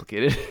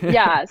complicated.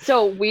 Yeah,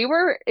 so we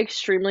were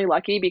extremely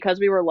lucky because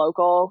we were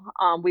local.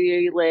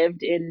 We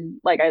lived in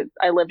like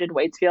I lived in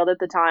Waitsfield at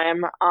the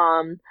time.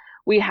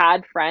 We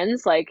had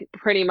friends like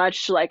pretty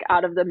much like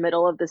out of the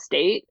middle of the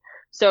state.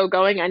 So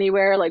going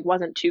anywhere like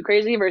wasn't too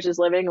crazy versus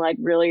living like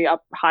really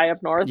up high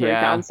up north or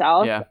down Yeah,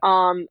 south. yeah.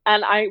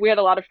 And we had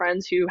a lot of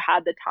friends who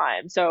had the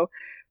time. So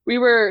we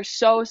were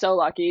so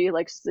lucky.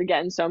 Like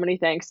again, so many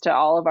thanks to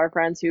all of our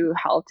friends who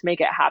helped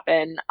make it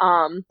happen.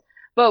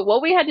 But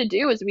what we had to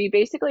do is we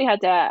basically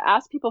had to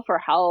ask people for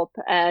help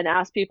and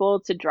ask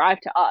people to drive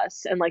to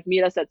us and like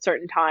meet us at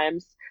certain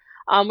times.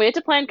 We had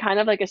to plan kind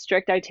of like a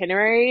strict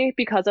itinerary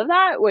because of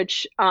that,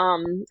 which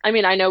I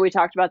mean, I know we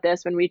talked about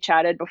this when we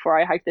chatted before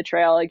I hiked the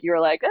trail. Like you were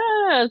like,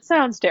 it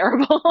sounds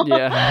terrible.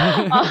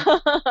 Yeah.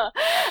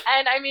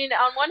 And I mean,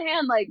 on one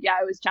hand, like, yeah,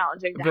 it was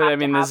challenging But I to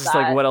mean, this have is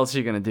like, that. what else are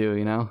you gonna do?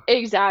 You know?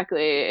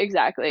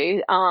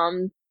 Exactly.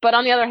 But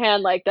on the other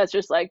hand, like that's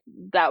just like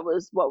that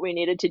was what we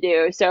needed to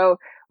do. So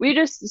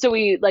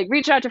we like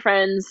reached out to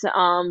friends.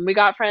 We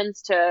got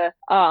friends to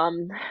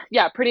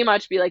yeah, pretty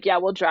much be like, yeah,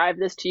 we'll drive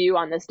this to you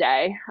on this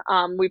day.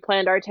 We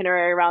planned our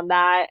itinerary around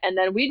that, and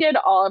then we did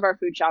all of our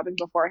food shopping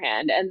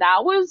beforehand, and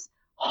that was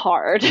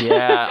hard.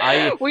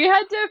 Yeah. We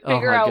had to Oh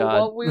figure my out god.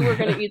 what we were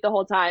going to eat the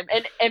whole time.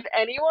 And if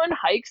anyone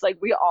hikes, like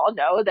we all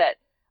know that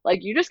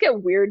like you just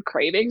get weird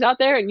cravings out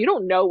there and you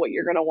don't know what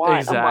you're going to want a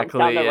month down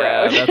Exactly. the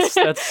Yeah. road.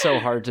 That's so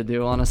hard to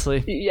do,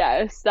 honestly.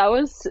 Yes, that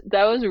was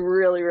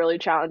really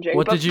challenging.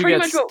 What But did you pretty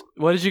get? much what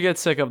What did you get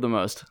sick of the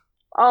most?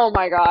 oh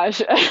my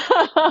gosh.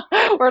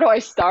 Where do I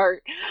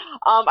start?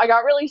 I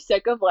got really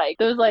sick of like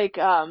those like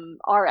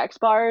RX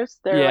bars.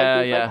 They're like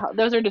Yeah, these like yeah.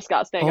 those are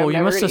disgusting. Oh, I'm you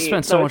never must gonna have eat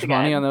spent so those much money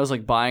on again. those,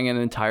 like buying an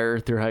entire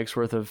through hikes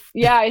worth of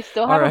Yeah, I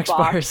still have a RX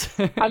box.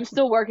 bars. I'm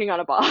still working on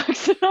a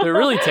box. They're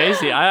really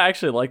tasty. I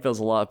actually like those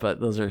a lot,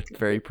 but those are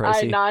very I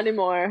pricey. not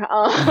anymore.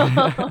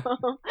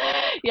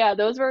 Yeah,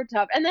 those were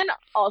tough. And then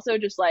also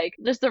just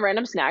the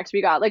random snacks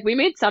we got. Like we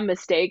made some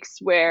mistakes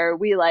where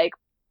we like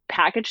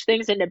packaged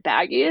things into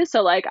baggies.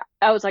 So like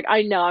I was like,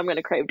 I know I'm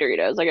gonna crave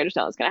Doritos. Like I just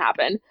know it's gonna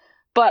happen.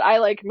 But I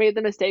like made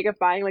the mistake of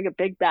buying like a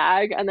big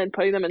bag and then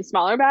putting them in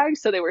smaller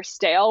bags so they were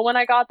stale when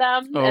I got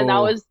them. And that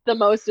Oh, was the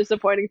most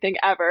disappointing thing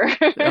ever.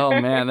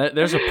 oh man,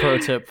 there's a pro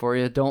tip for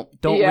you. Don't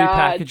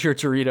Yeah, repackage your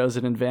Doritos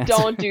in advance.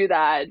 don't do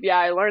that. Yeah,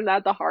 I learned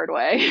that the hard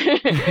way.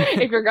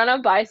 If you're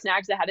gonna buy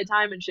snacks ahead of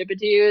time and ship it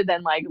to you,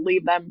 then like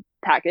leave them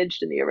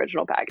packaged in the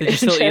original Did you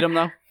still package. eat them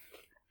though?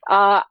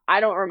 I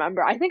don't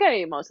remember. I think I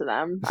ate most of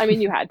them. I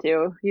mean, you had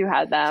to. You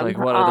had It's them. like,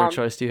 what other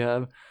choice do you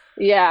have?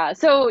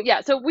 So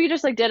we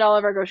just like did all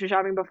of our grocery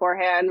shopping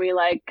beforehand. We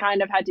like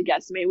kind of had to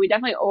guesstimate. We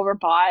definitely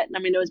overbought. I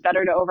mean, it was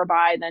better to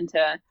overbuy than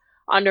to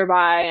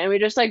underbuy. And we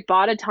just like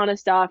bought a ton of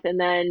stuff and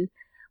then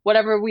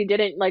whatever we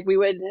didn't like we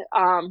would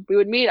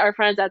meet our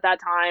friends at that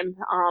time.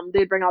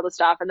 They'd bring all the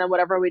stuff and then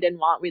whatever we didn't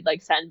want we'd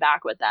like send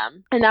back with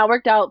them. And that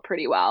worked out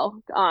pretty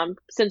well.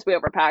 Since we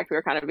overpacked, we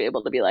were kind of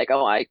able to be like,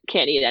 "Oh, I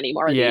can't eat any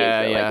more of these,"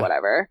 Yeah, or like yeah.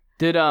 whatever.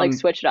 Did Like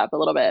switch it up a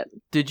little bit.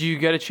 did you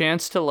get a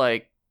chance to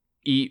like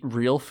eat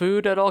real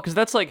food at all? Because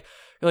that's like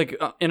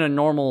in a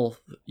normal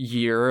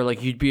year,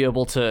 like you'd be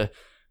able to,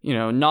 you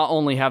know, not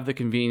only have the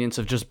convenience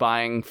of just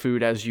buying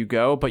food as you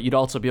go, but you'd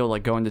also be able to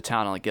like go into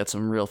town and like get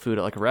some real food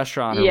at like a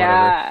restaurant or whatever.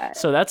 Yeah.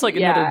 So that's like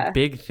another Yeah.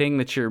 big thing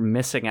that you're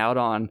missing out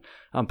on,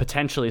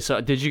 potentially. So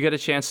did you get a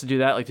chance to do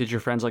that? Like, did your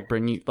friends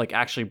like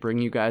actually bring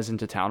you guys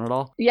into town at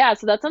all? Yeah,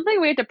 so that's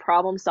something we had to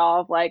problem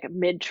solve like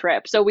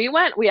mid-trip. So we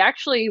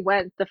actually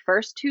went the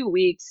first 2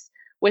 weeks.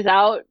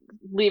 without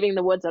leaving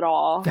the woods at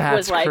all. That's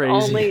Was like crazy.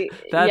 only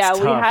That's yeah,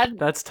 we tough. had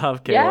That's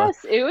tough, Kayla.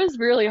 yes, it was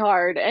really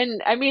hard.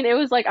 And I mean, it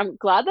was like I'm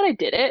glad that I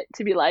did it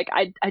to be like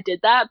I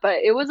did that, but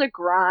it was a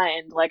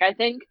grind. Like I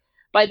think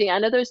by the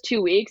end of those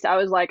 2 weeks, I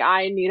was like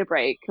I need a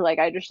break. Like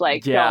I just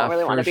like Yeah, don't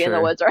really want for to be in the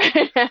sure. woods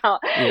right now.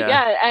 Yeah.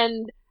 Yeah,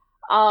 and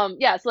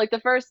yeah, so like the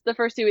first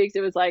 2 weeks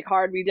it was like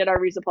hard. We did our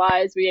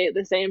resupplies. We ate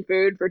the same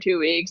food for 2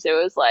 weeks. It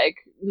was like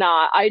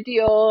not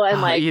ideal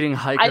and like Eating I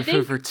hiker food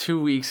think for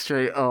 2 weeks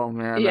straight. Oh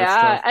man, that's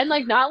yeah, tough. and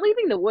like not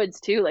leaving the woods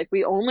too. Like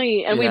Yeah,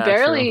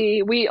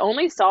 true. we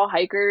only saw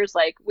hikers.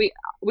 Like we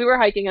were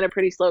hiking at a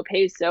pretty slow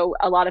pace, so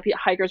a lot of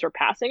hikers were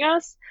passing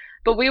us.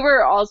 But we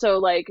were also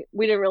like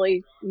we didn't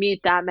really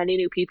meet that many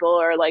new people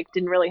or like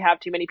didn't really have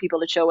too many people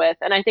to chill with.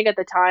 And I think at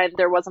the time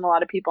there wasn't a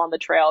lot of people on the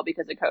trail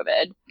because of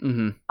COVID.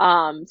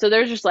 Hmm. So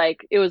there's just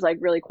like it was like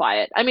really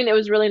quiet. I mean, it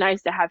was really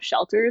nice to have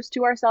shelters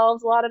to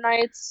ourselves a lot of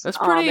nights. That's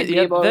And pretty. be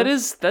Yeah, able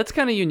that's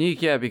kind of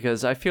unique. Yeah,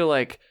 because I feel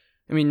like,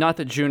 I mean, not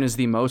that June is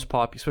the most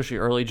especially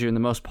early June, the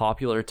most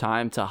popular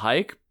time to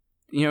hike,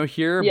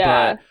 here,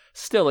 yeah. but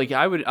still, like,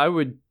 I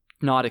would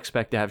not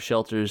expect to have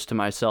shelters to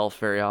myself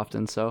very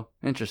often. So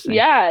interesting.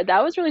 Yeah,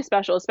 that was really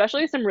special,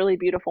 especially some really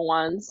beautiful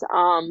ones.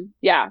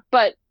 Yeah,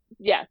 but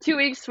yeah, 2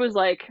 weeks was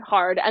like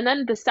hard. And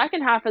then the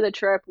second half of the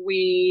trip,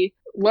 we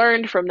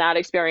learned from that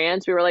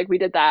experience. We were like, we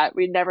did that.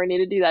 We never need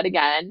to do that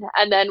again.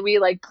 And then we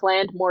like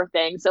planned more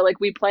things. So like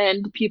we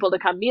planned people to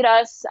come meet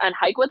us and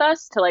hike with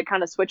us to like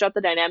kind of switch up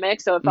the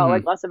dynamic. So it felt Hmm.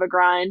 like less of a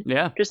grind.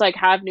 Yeah. Just like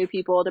have new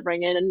people to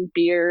bring in and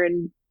beer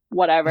and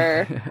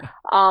whatever.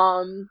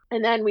 And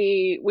then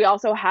we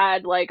also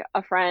had like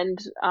a friend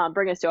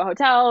bring us to a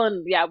hotel,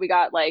 and yeah, we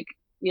got like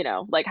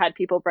like had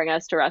people bring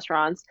us to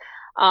restaurants.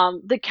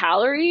 The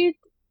calorie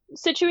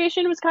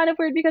situation was kind of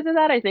weird because of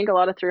that. I think a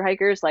lot of through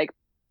hikers like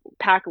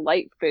pack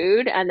light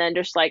food and then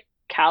just like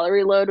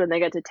calorie load when they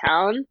get to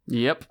town.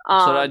 Yep.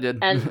 That's what I did.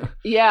 And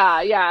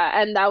yeah,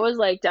 and that was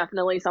like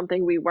definitely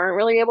something we weren't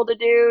really able to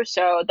do.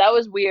 So that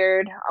was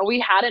weird. We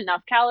had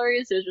enough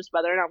calories. It was just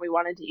whether or not we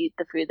wanted to eat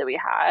the food that we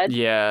had.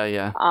 Yeah.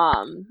 Yeah.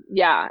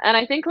 Yeah, and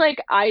I think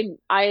like I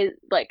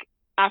like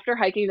after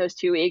hiking those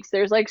 2 weeks,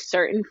 there's like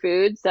certain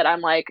foods that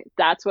I'm like,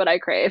 that's what I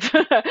crave.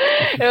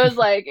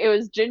 It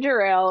was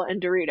ginger ale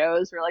and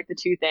Doritos were like the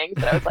two things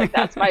that I was like,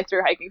 that's my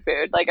through hiking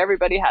food. Like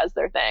everybody has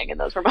their thing, and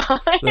those were mine.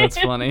 That's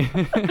funny.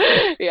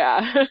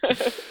 Yeah.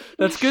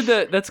 That's good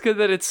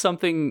that it's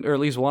something, or at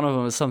least one of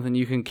them is something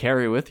you can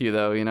carry with you,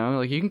 though.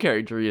 Like you can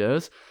carry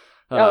Doritos.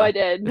 Oh, I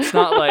did. It's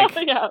not like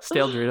Yeah.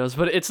 stale Doritos,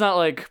 but it's not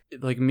like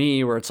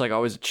me where it's like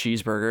always a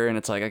cheeseburger and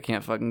it's like I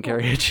can't fucking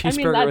carry a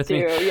cheeseburger that with too,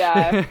 me.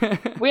 yeah.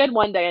 We had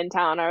one day in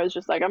town, I was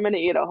just like, I'm gonna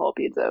eat a whole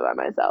pizza by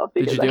myself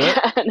Did because you do I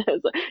it?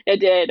 can. I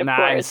did, of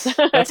Nice.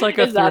 course. That's like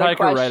a Is through that a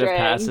hiker rite of question?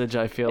 passage,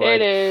 I feel like.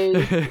 It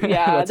is.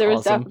 Yeah, That's there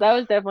was awesome. that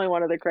was definitely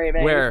one of the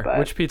cravings. Where? But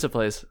Which pizza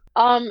place?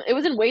 it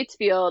was in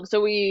Waitsfield.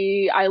 So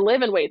I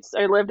lived in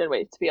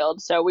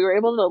Waitsfield. So we were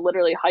able to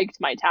literally hike to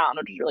my town,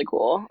 which was really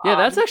cool. Yeah,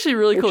 that's actually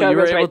really the cool. show You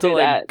were goes able right to through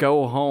like that.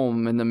 go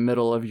home in the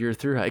middle of your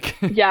through hike.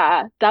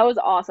 Yeah, that was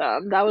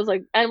awesome. That was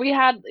like, and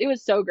it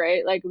was so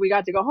great. Like we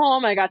got to go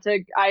home. I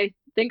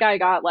think I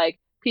got like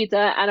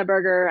pizza and a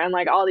burger and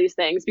like all these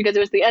things because it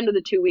was the end of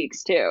the 2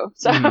 weeks too.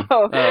 So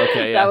Oh,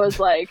 okay, yeah. that was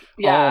like,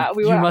 yeah, Oh,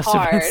 we you went must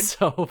have hard. been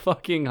so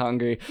fucking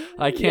hungry.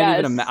 I can't even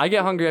Yes. imagine. I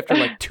get hungry after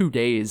like 2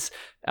 days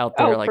out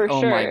there. Oh, Like, for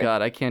oh my sure.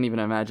 god, I can't even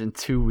imagine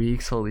 2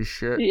 weeks. Holy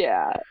shit.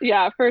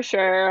 Yeah, for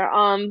sure.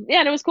 Yeah,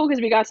 and it was cool because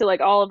we got to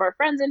like all of our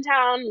friends in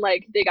town.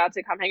 Like they got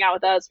to come hang out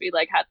with us. We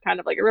like had kind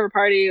of like a river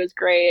party. It was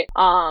great.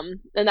 And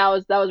that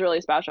was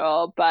really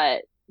special.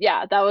 But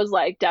yeah, that was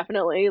like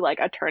definitely like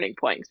a turning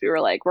point because we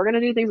were like, we're gonna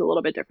do things a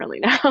little bit differently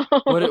now.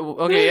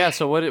 Okay, yeah.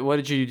 So what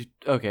did you?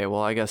 Okay,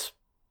 well, I guess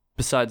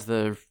besides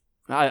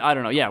I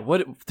don't know. Yeah,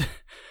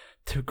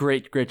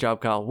 great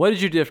job, Kyle. What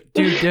did you do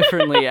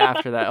differently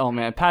after that? Oh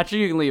man, Patrick,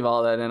 you can leave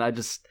all that in.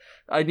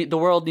 The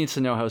world needs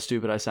to know how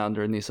stupid I sound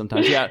during these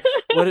sometimes. Yeah.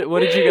 What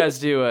did you guys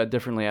do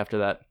differently after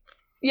that?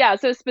 Yeah,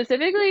 so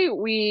specifically,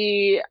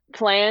 we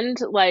planned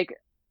like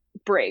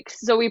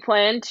breaks. So we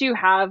planned to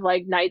have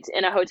like nights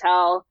in a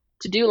hotel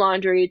to do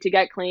laundry, to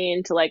get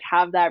clean, to like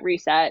have that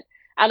reset,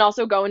 and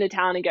also go into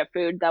town and get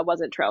food that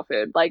wasn't trail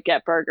food, like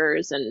get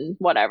burgers and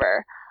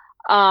whatever.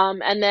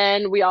 And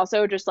then we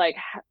also just like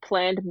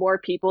planned more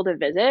people to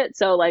visit.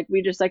 So like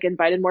we just like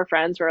invited more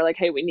friends. We were like,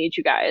 hey, we need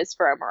you guys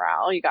for our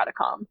morale. You got to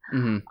come.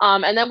 Hmm.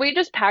 And then we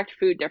just packed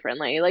food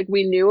differently. Like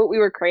we knew what we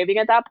were craving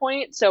at that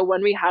point. So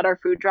when we had our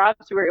food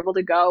drops, we were able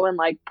to go and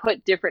like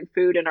put different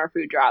food in our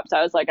food drops.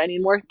 I was like, I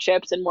need more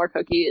chips and more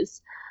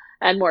cookies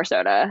and more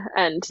soda.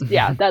 And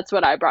yeah, that's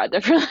what I brought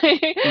differently.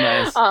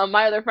 Nice.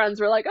 My other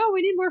friends were like, oh,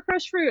 we need more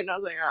fresh fruit. And I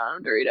was like, oh,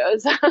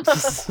 Doritos.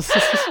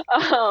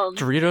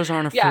 Doritos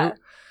aren't a Yeah. fruit.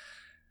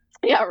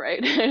 Yeah, right.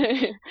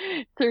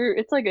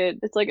 It's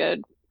like a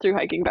through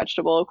hiking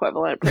vegetable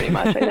equivalent, pretty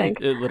much, I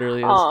think. It literally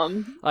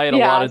is. I ate a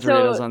Yeah, lot of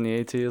Doritos so on the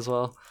AT as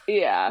well.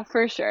 yeah,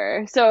 for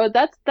sure. So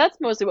that's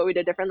mostly what we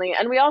did differently.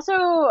 And we also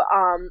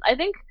I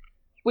think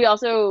we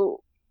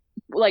also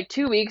like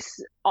 2 weeks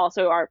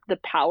also the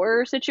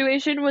power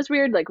situation was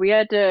weird. Like we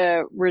had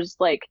to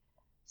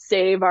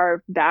save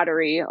our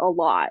battery a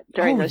lot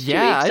during Oh those two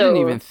yeah, weeks. I didn't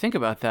So even think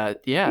about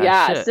that. Yeah,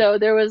 yeah, shit. so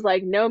there was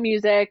like no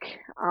music.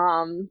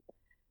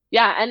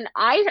 Yeah, and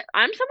I'm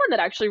someone that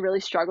actually really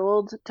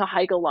struggled to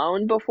hike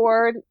alone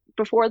before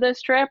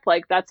this trip.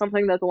 Like that's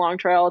something that the long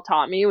trail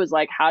taught me was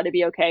like how to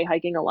be okay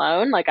hiking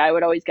alone. Like I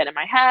would always get in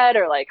my head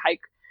or like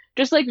hike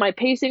just like my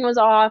pacing was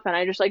off and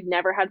I just like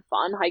never had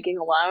fun hiking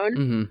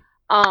alone.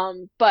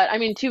 Hmm. But I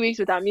mean 2 weeks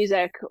without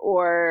music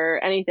or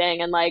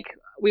anything and like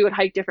we would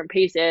hike different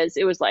paces.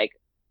 It was like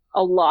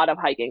a lot of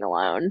hiking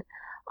alone.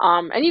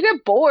 And you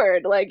get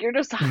bored. Like you're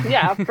just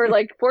yeah, for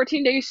like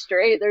 14 days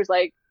straight, there's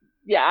like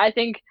yeah, I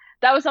think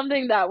that was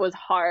something that was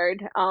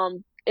hard.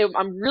 I'm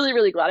really,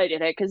 really glad I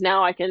did it because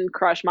now I can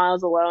crush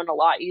miles alone a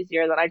lot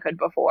easier than I could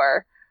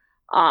before.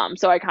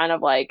 So I kind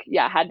of like,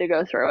 yeah, had to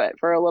go through it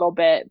for a little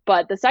bit.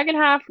 But the second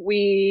half,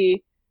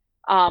 we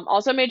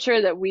also made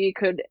sure that we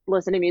could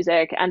listen to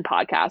music and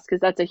podcasts because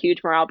that's a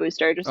huge morale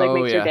booster. Just like Oh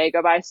makes your yeah. day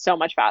go by so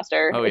much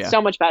faster. Oh It's yeah.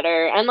 so much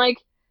better. And like,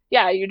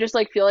 yeah, you just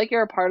like feel like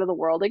you're a part of the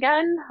world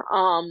again,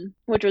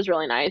 which was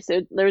really nice.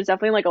 There was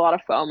definitely like a lot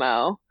of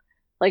FOMO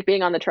like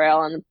being on the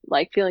trail and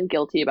like feeling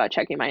guilty about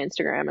checking my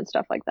Instagram and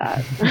stuff like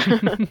that.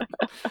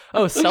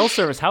 Oh, cell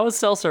service. How is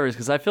cell service?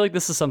 Because I feel like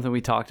this is something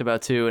we talked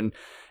about too. And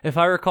if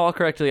I recall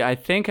correctly, I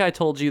think I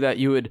told you that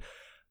you would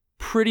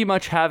pretty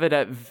much have it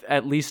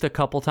at least a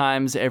couple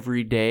times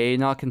every day,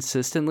 not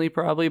consistently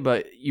probably,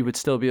 but you would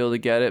still be able to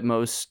get it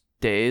most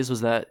days.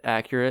 Was that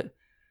accurate?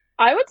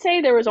 I would say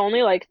there was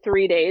only like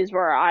 3 days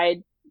where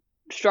I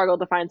struggled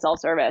to find cell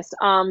service.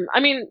 I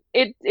mean,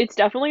 it's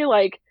definitely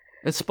like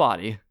It's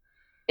spotty.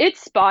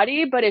 it's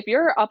spotty, but if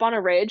you're up on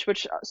a ridge,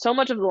 which so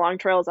much of the long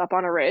trail is up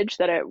on a ridge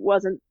that it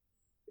wasn't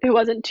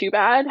too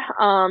bad.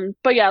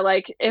 But yeah,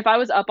 like if I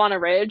was up on a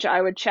ridge,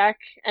 I would check,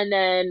 and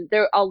then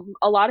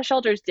a lot of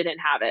shelters didn't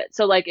have it.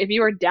 So like if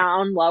you were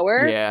down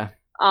lower, Yeah.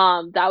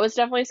 that was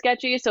definitely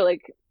sketchy. So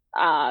like,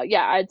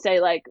 yeah, I'd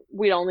say like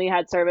we only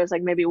had service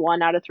like maybe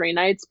 1 out of 3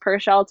 nights per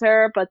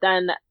shelter, but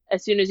then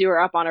as soon as you were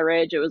up on a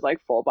ridge, it was like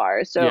full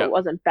bars, so it Yep.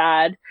 wasn't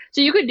bad.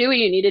 So you could do what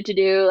you needed to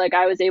do. Like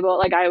I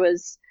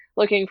was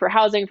looking for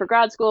housing for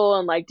grad school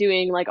and like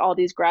doing like all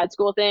these grad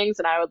school things,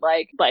 and I would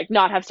like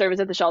not have service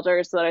at the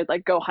shelter, so that I'd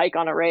like go hike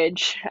on a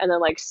ridge and then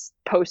like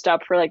post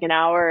up for like an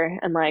hour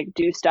and like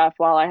do stuff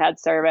while I had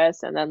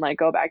service, and then like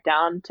go back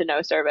down to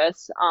no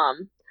service.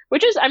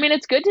 Which is, I mean,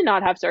 it's good to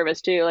not have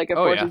service too. Like it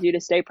Oh yeah. forces you to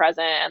stay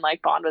present and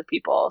like bond with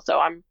people. So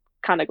I'm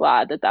kind of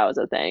glad that that was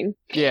a thing.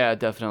 Yeah,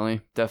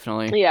 definitely.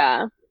 Definitely.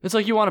 Yeah. It's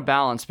like you want to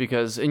balance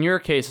because in your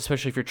case,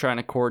 especially if you're trying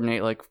to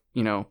coordinate like,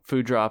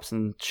 food drops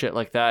and shit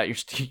like that,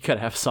 you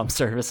gotta have some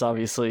service,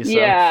 obviously. So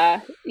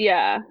Yeah.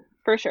 Yeah.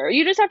 For sure.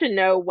 You just have to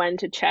know when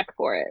to check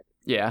for it,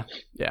 yeah,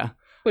 yeah.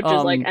 which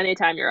is like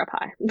anytime you're up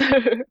high.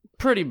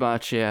 Pretty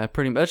much, yeah.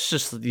 Pretty much. That's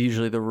just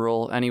usually the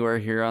rule anywhere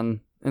here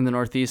in the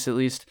Northeast, at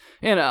least,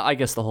 and I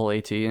guess the whole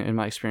AT in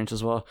my experience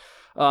as well.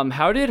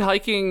 How did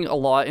hiking a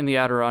lot in the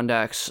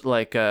Adirondacks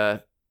like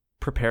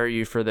prepare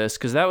you for this?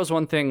 Because that was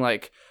one thing.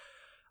 Like,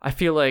 I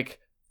feel like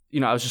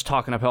I was just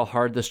talking about how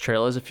hard this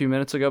trail is a few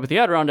minutes ago, but the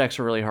Adirondacks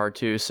are really hard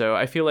too. So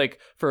I feel like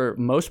for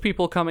most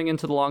people coming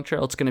into the long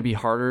trail, it's going to be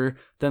harder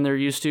than they're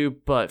used to.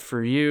 But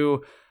for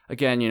you,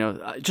 again,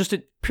 just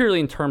purely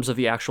in terms of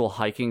the actual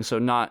hiking, so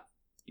not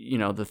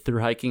the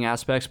through hiking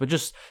aspects, but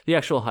just the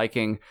actual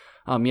hiking.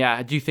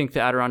 Yeah, do you think the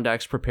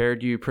Adirondacks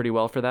prepared you pretty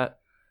well for that?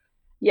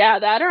 Yeah,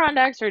 the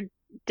Adirondacks are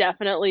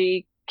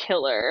definitely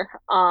killer.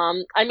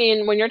 I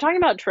mean, when you're talking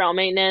about trail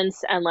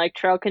maintenance and like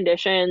trail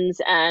conditions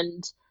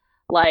and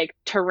like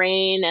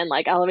terrain and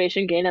like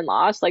elevation gain and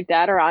loss, like the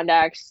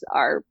Adirondacks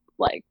are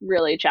like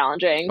really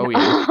challenging. Oh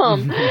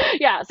yeah.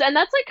 Yeah, so, and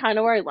that's like kind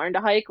of where I learned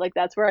to hike. Like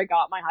that's where I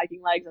got my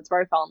hiking legs. That's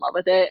where I fell in love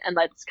with it, and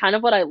that's kind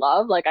of what I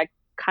love. Like I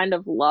kind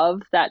of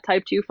love that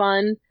type 2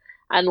 fun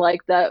and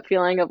like the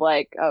feeling of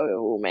like,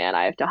 oh man,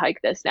 I have to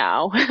hike this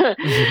now.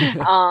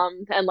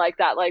 And like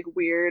that like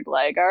weird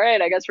like, all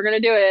right, I guess we're gonna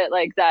do it.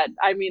 Like that,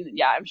 I mean,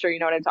 yeah, I'm sure you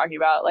know what I'm talking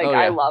about. Like Oh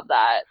I yeah. love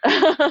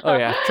that. Oh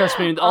yeah. Trust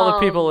me, all the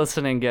people um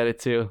listening get it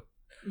too.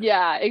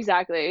 yeah,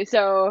 exactly.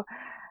 So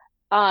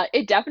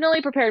it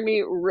definitely prepared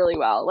me really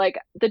well. Like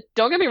the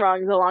don't get me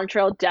wrong, the long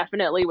trail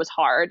definitely was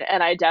hard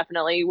and I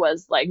definitely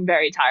was like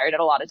very tired at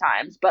a lot of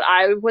times, but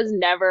I was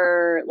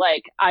never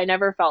like I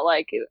never felt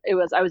like it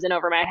was I was in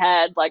over my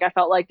head. Like I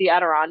felt like the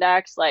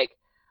Adirondacks like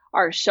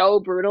are so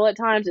brutal at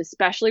times,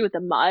 especially with the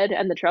mud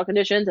and the trail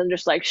conditions and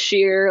just like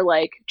sheer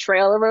like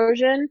trail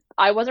erosion.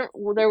 I wasn't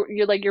there.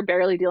 You're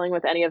barely dealing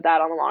with any of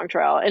that on the long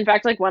trail. In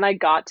fact, like when I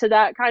got to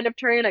that kind of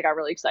terrain, I got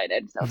really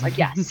excited. So I was like,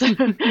 yes,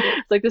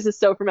 it's like this is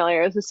so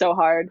familiar. This is so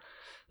hard.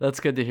 That's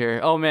good to hear.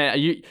 Oh man,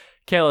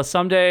 Kayla,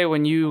 someday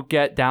when you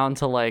get down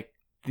to like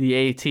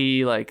the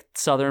AT, like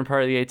southern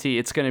part of the AT,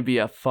 it's gonna be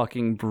a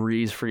fucking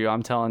breeze for you.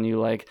 I'm telling you,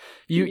 like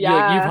you've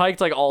Yeah,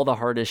 hiked like all the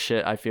hardest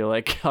shit. I feel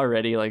like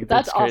already, like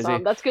that's that's crazy.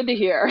 awesome. That's good to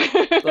hear.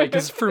 Like,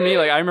 cause for me,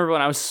 like I remember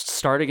when I was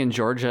starting in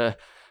Georgia,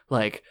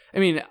 Like, I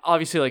mean,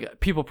 obviously, like,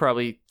 people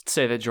probably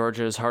say that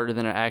Georgia is harder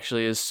than it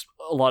actually is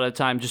a lot of the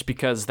time just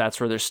because that's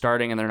where they're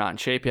starting and they're not in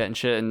shape yet and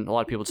shit. And a lot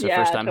of people, it's their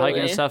first time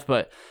hiking and stuff.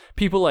 But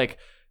people, like,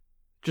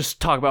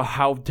 just talk about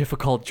how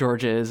difficult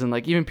Georgia is. And,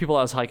 like, even people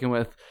I was hiking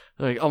with,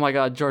 like, oh my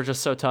God, Georgia's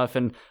so tough.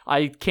 And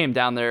I came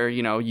down there,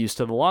 you know, used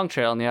to the long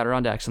trail and the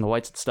Adirondacks and the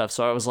Whites and stuff.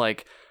 So I was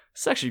like,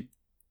 it's actually,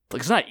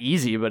 like, it's not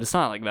easy, but it's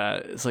not like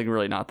that. It's, like,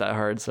 really not that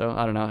hard. So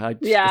I don't know. I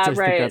just think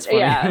that's funny.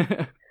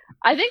 Yeah.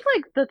 I think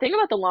like the thing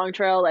about the long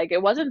trail, like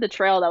it wasn't the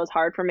trail that was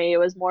hard for me. It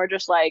was more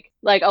just like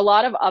a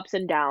lot of ups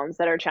and downs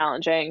that are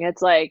challenging.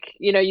 It's like,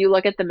 you know, you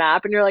look at the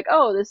map and you're like,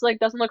 oh, this like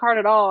doesn't look hard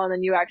at all. And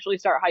then you actually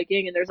start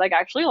hiking and there's like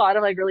actually a lot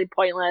of like really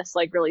pointless,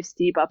 like really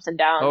steep ups and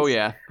downs. Oh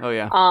yeah.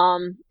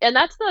 And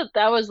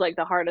that was like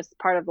the hardest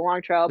part of the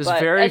long trail. There's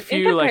but very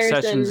few like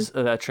sections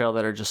of that trail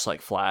that are just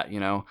like flat, you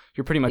know.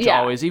 You're pretty much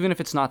always, even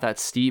if it's not that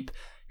steep,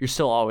 you're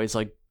still always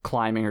like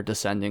climbing or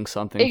descending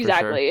something.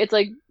 Exactly. For sure. It's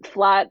like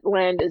flat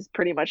land is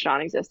pretty much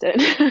non-existent.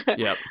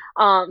 Yep.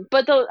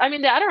 But the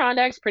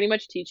Adirondacks pretty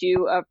much teach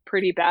you a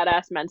pretty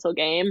badass mental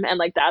game, and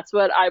like that's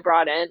what I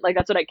brought in. Like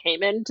that's what I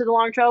came into the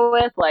long trail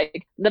with.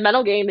 Like the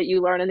mental game that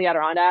you learn in the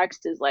Adirondacks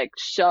is like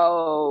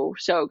so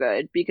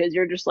good because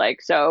you're just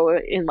like so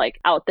in like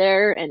out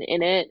there and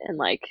in it, and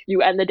like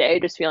you end the day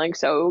just feeling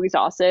so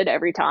exhausted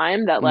every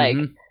time that like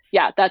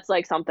yeah, that's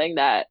like something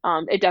that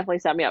it definitely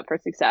set me up for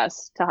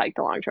success to hike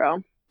the long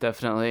trail.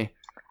 Definitely.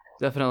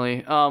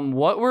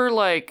 What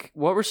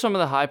were some of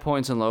the high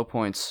points and low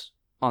points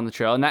on the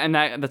trail? And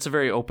that's a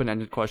very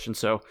open-ended question,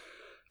 so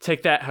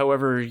take that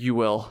however you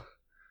will.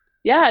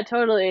 Yeah,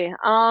 totally.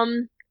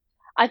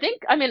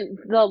 I mean,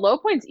 the low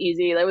point's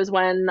easy. That was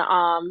when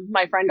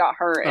my friend got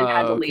hurt and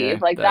had to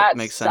leave. Like that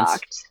makes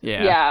sucked. Sense.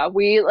 Yeah,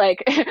 we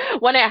like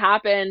when it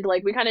happened,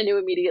 like we kind of knew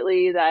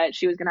immediately that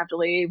she was gonna have to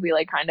leave. We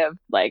like kind of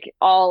like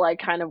all like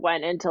kind of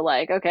went into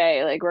like,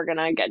 okay, like we're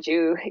gonna get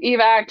you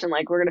evac and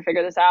like we're gonna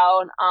figure this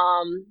out.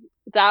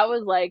 That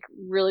was like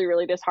really,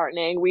 really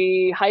disheartening.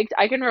 We hiked,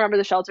 I can remember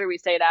the shelter we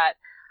stayed at.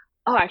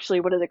 Oh, actually,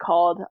 what is it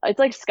called? It's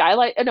like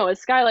Skylight. No,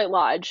 it's Skylight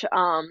Lodge.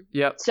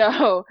 Yep.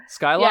 So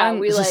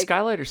Skyline. Yeah, is it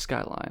Skylight or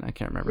Skyline? I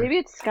can't remember. Maybe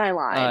it's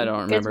Skyline. I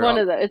don't remember. It's one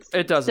of the.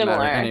 It doesn't similar.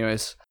 matter,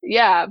 anyways.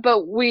 Yeah,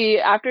 but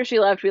after she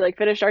left, we like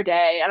finished our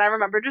day, and I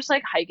remember just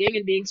like hiking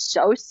and being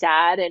so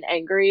sad and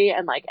angry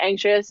and like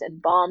anxious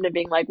and bummed and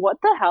being like, what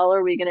the hell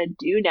are we gonna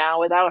do now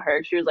without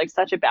her? She was like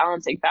such a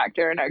balancing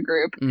factor in our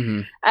group.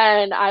 Mm-hmm.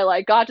 And I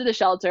like got to the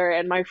shelter,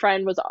 and my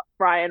friend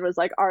Brian was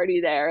like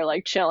already there,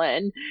 like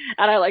chilling,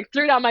 and I like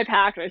threw down my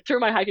pack and I threw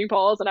my hiking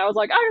poles, and I was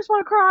like, I just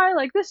want to cry,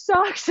 like this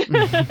sucks. And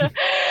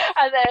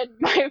then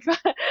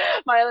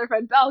my other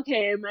friend Belle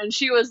came, and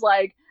she was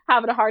like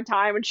having a hard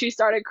time, and she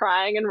started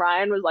crying, and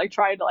Ryan was like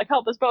trying to like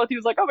help us both. He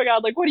was like, oh my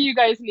God, like what do you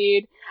guys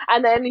need?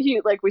 And then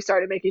we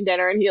started making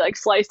dinner, and he like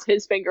sliced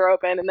his finger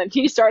open, and then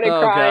he started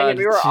crying. God. And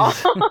we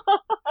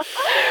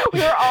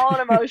were all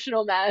an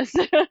emotional mess.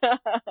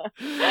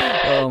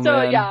 Oh, so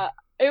man. Yeah,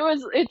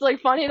 it's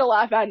like funny to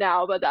laugh at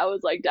now, but that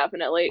was like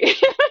definitely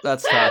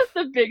that's tough.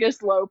 The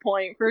biggest low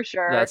point for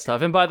sure. That's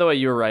tough. And by the way,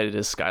 you were right, it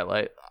is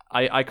Skylight.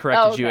 I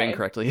corrected you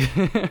incorrectly.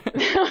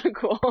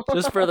 Cool.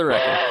 Just for the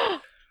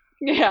record.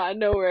 Yeah,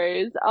 no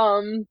worries.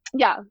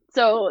 Yeah,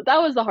 so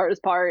that was the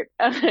hardest part.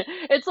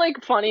 It's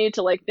like funny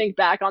to like think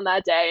back on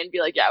that day and be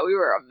like, yeah, we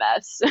were a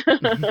mess.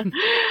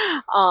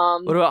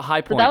 What about high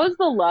point? That was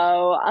the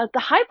low. The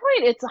high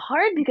point, it's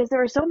hard because there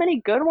were so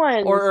many good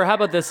ones. Or how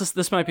about this?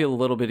 This might be a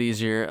little bit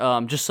easier.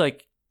 Just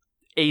like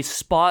a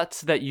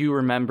spot that you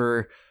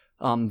remember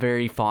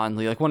very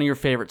fondly, like one of your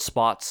favorite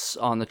spots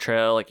on the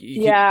trail, like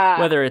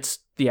whether it's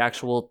the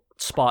actual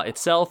spot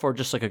itself or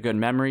just like a good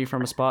memory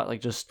from a spot, like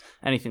just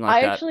anything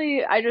like that.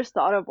 I just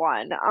thought of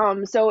one.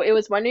 So it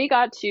was when we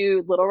got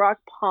to Little Rock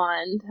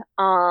Pond.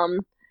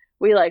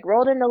 We like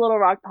rolled into Little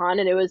Rock Pond,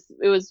 and it was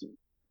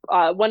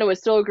when it was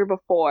still a group of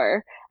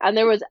 4, and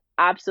there was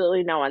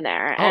absolutely no one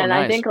there. Oh, and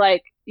nice. I think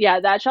like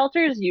that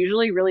shelter is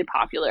usually really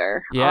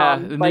popular. Yeah,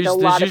 like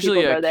there's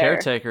usually a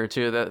caretaker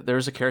too. There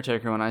was a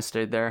caretaker when I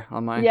stayed there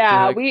on my.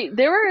 Yeah,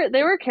 there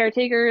were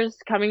caretakers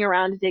coming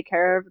around to take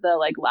care of the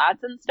like lats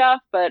and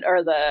stuff,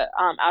 or the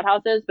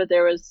outhouses, but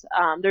there's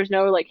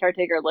no like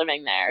caretaker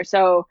living there.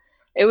 So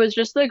it was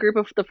just the group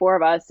of the 4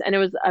 of us, and it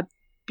was a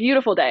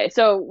beautiful day.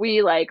 So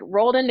we like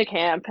rolled into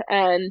camp,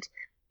 and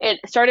it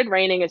started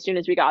raining as soon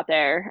as we got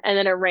there, and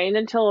then it rained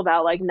until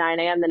about like 9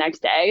 a.m. the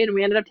next day, and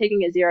we ended up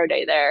taking a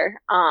 0-day there.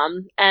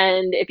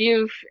 And if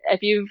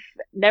you've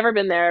never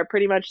been there,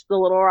 pretty much the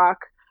Little Rock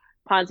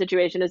Pond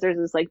situation is there's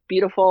this like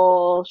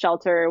beautiful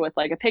shelter with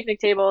like a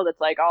picnic table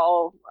that's like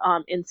all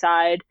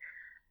inside.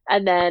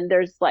 And then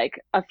there's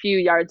like a few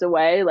yards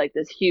away, like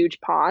this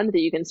huge pond that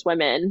you can swim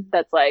in.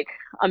 That's like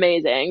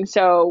amazing.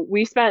 So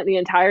we spent the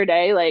entire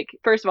day, like,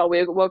 first of all,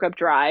 we woke up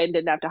dry and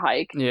didn't have to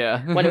hike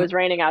when it was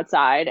raining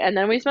outside. And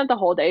then we spent the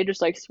whole day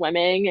just like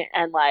swimming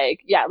and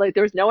like, yeah, like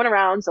there was no one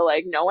around. So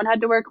like no one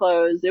had to wear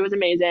clothes. It was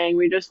amazing.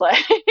 We just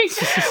like,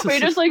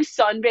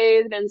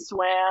 sunbathed and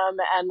swam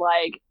and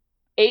like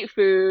ate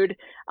food.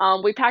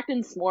 We packed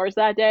in s'mores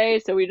that day,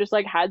 so we just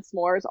like had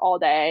s'mores all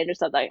day and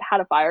just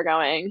had a fire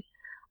going.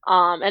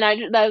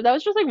 And that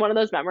was just like one of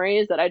those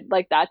memories that I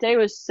like. That day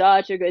was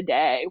such a good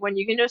day when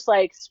you can just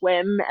like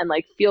swim and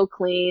like feel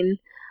clean,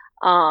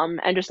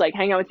 and just like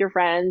hang out with your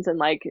friends and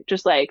like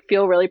just like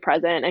feel really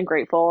present and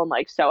grateful and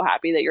like so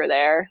happy that you're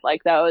there.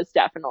 Like that was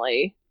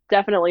definitely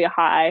a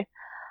high.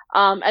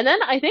 And then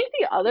I think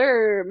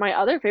my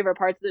other favorite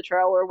parts of the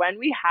trail were when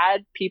we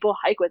had people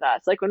hike with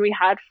us, like when we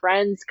had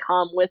friends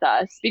come with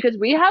us, because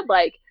we had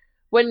like,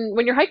 when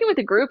you're hiking with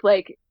a group,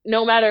 like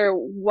no matter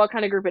what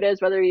kind of group it is,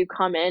 whether you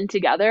come in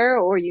together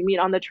or you meet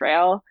on the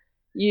trail,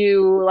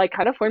 you like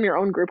kind of form your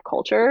own group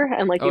culture,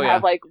 and like Oh you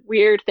have yeah. like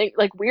weird things,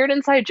 like weird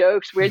inside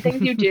jokes, weird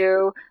things you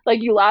do,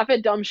 like you laugh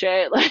at dumb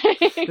shit, like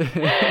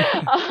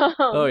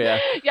Oh um yeah.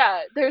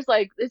 yeah, there's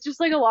like it's just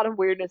like a lot of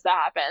weirdness that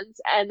happens,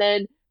 and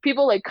then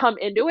people like come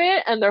into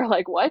it and they're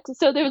like, what?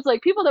 So there was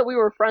like people that we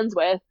were friends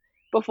with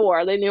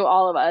before, they knew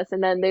all of us,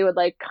 and then they would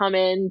like come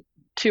in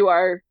to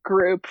our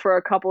group for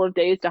a couple of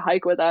days to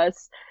hike with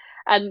us,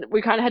 and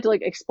we kind of had to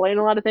like explain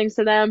a lot of things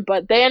to them,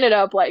 but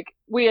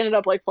we ended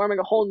up like forming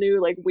a whole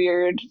new like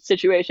weird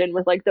situation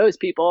with like those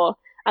people,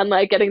 and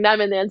like getting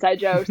them in the inside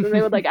jokes, and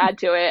they would like add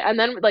to it, and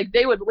then like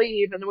they would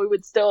leave and we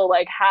would still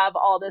like have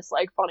all this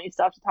like funny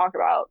stuff to talk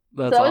about.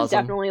 So That's that was awesome.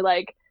 definitely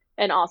like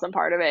an awesome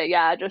part of it.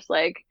 Yeah, just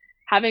like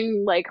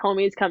having like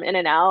homies come in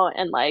and out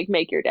and like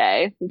make your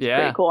day. It's pretty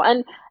Yeah. cool.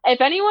 And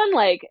if anyone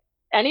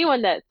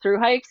that through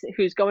hikes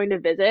who's going to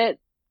visit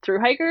through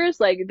hikers,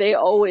 like they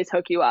always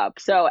hook you up.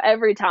 So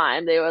every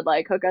time they would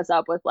like hook us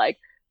up with like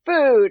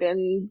food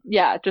and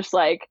yeah, just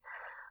like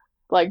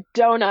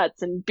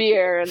donuts and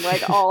beer and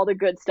like all the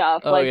good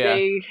stuff. Oh Like yeah.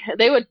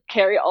 they would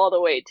carry all the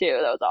weight too.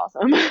 That was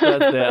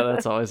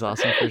That's awesome. always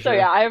awesome for So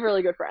yeah, sure. I have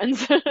really good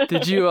friends.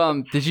 Did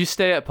you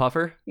stay at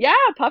Puffer? Yeah,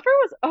 Puffer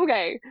was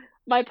okay.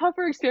 My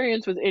Puffer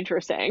experience was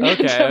interesting, Okay,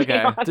 to be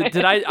okay.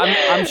 Did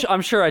honest. I?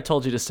 I'm sure I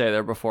told you to stay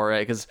there before,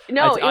 right? Because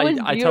No, it was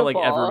I tell like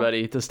beautiful.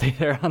 everybody to stay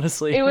there.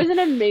 Honestly. It was an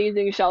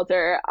amazing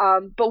shelter.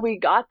 But we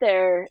got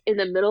there in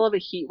the middle of a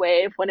heat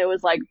wave when it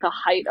was like the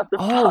height of the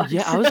Oh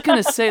yeah, bugs. I was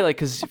gonna say like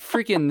because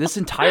freaking this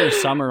entire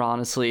summer,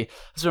 honestly,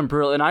 has been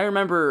brutal. And I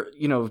remember,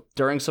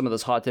 during some of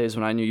those hot days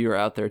when I knew you were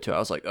out there too, I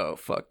was like, oh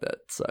fuck, that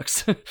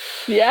sucks.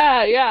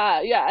 Yeah,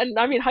 yeah, yeah. And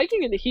I mean,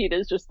 hiking in the heat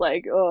is just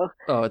like, oh,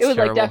 Oh, it it's was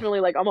like terrible. definitely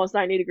like almost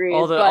 90 All degrees.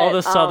 the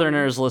But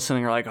Southerners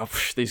listening are like, oh,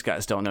 these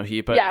guys don't know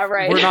heat, but yeah,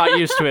 right. we're not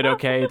used to it.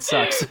 Okay, it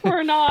sucks.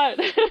 We're not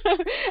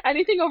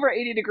anything over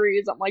 80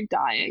 degrees, I'm like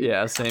dying.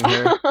 Yeah, same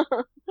here.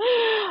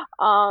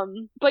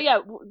 But yeah,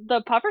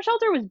 the puffer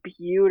shelter was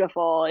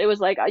beautiful. It was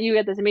like you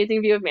get this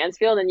amazing view of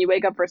Mansfield and you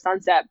wake up for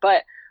sunset.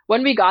 But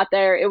when we got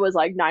there, it was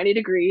like 90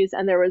 degrees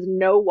and there was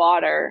no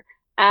water,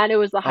 and it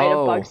was the height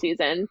of bug Oh.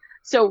 season.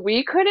 So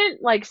we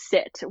couldn't like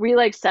sit. We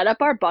like set up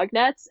our bug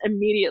nets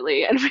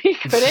immediately, and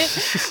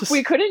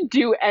we couldn't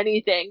do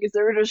anything because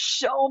there were just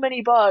so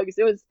many bugs.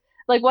 It was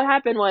like what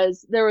happened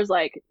was there was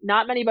like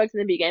not many bugs in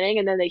the beginning,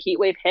 and then the heat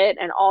wave hit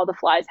and all the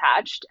flies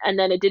hatched, and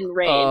then it didn't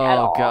rain at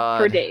Oh all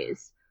for God.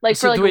 days. Like for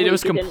So like a wait, it week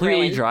was it didn't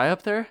completely rain. dry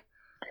up there?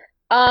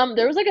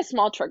 There was like a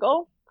small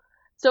trickle.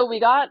 So we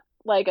got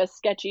like a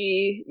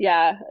sketchy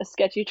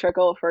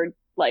trickle for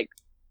like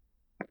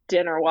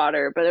dinner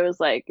water, but it was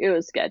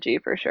sketchy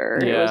for sure.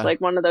 It was Yeah.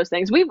 like one of those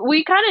things.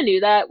 We kind of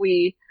knew that.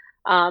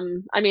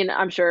 I mean,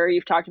 I'm sure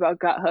you've talked about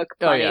Gut Hook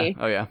Oh yeah. plenty,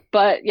 Oh yeah.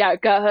 but yeah,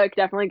 Gut Hook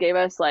definitely gave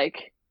us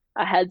like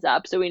a heads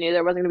up, so we knew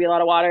there wasn't gonna be a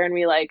lot of water, and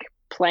we like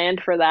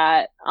planned for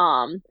that.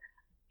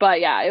 But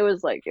yeah, it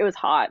was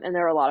hot and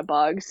there were a lot of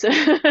bugs.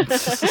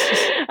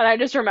 And I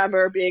just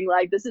remember being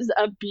like, this is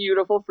a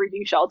beautiful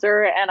freaking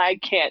shelter and I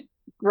can't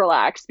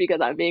relax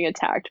because I'm being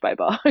attacked by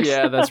bugs.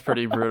 Yeah, that's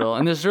pretty brutal.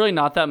 And there's really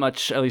not that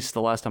much, at least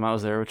the last time I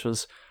was there, which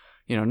was,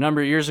 a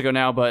number of years ago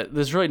now, but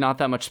there's really not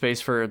that much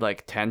space for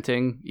like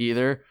tenting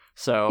either.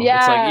 So it's like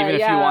Yeah, even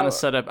if you want to yeah.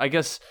 set up, I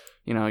guess,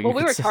 you Well, we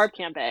could were tarp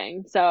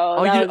camping, so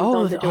Oh, that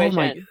was its own oh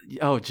my, situation.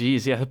 oh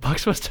geez, yeah, the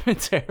bugs must have been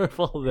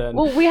terrible then.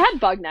 Well, we had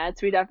bug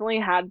nets. We definitely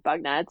had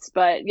bug nets,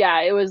 but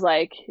yeah, it was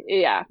like,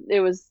 yeah, it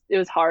was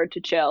hard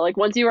to chill. Like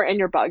once you were in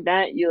your bug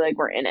net, you like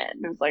were in it.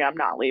 It was like I'm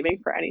not leaving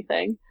for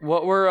anything.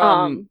 What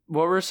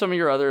were some of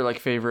your other like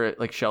favorite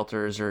like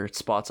shelters or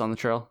spots on the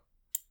trail?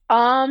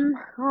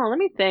 Oh, let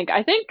me think.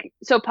 I think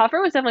so. Puffer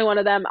was definitely one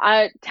of them.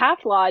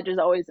 Taft Lodge is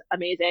always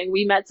amazing.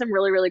 We met some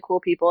really, really cool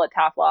people at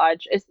Taft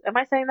Lodge. Am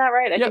I saying that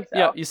right? I think Yep,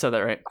 yep, so. you said that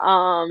right.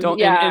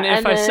 Yeah, And if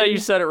and I say you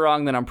then said it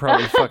wrong, then I'm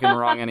probably fucking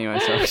wrong anyway.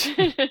 So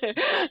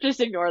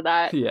just ignore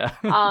that. yeah.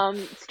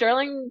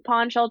 Sterling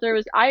Pond Shelter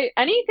was I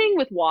anything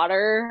with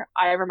water,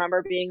 I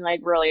remember being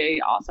like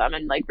really awesome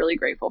and like really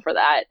grateful for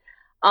that.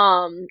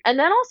 And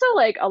then also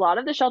like a lot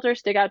of the shelters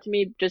stick out to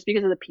me just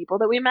because of the people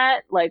that we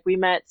met. Like we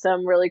met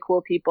some really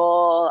cool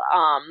people.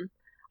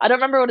 I don't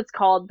remember what it's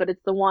called, but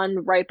it's the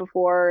one right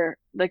before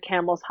the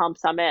Camel's Hump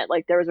Summit.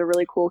 Like there was a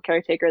really cool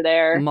caretaker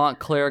there.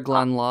 Montclair Uh,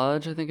 Glen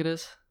Lodge, I think it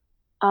is.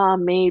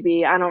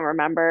 Maybe I don't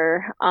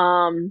remember.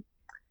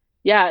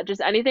 Yeah,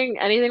 just anything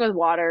with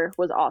water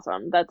was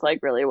awesome. That's like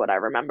really what I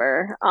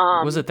remember.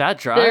 Was it that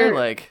dry? There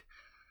Like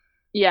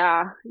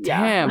Yeah.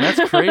 Damn,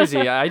 that's crazy.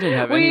 I didn't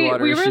have any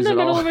water We were in issues the at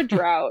middle all. of a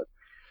drought.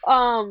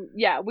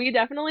 Yeah, we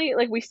definitely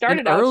like we In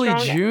started out early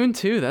strong. June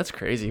too. That's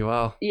crazy.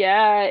 Wow.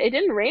 Yeah, it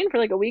didn't rain for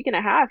like a week and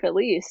a half at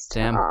least.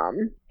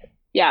 Damn.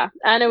 Yeah,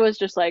 and it was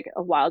just like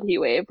a wild heat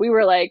wave. We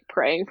were like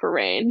praying for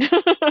rain. We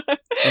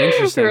were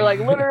Interesting. like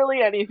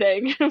literally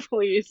anything,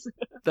 please.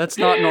 That's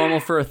not normal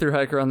for a thru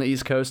hiker on the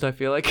East Coast, I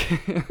feel like.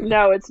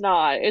 No, it's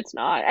not. It's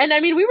not. And I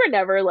mean, we were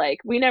never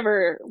like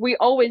we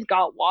always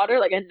got water,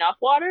 like enough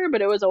water,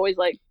 but it was always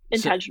like So,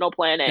 intentional an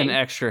planning.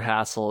 extra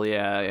hassle.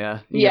 Yeah, yeah.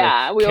 You gotta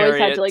Yeah, we always carry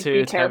had to it like too. be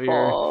It's heavier.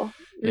 careful.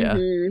 Yeah.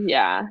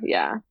 Yeah,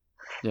 yeah.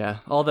 Yeah,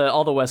 all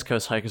the West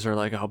Coast hikers are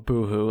like, oh,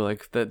 boo-hoo,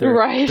 like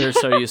Right. they're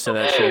so used to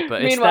that shit.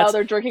 But Meanwhile,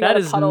 they're drinking that out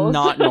of is puddles.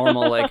 not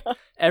normal. Like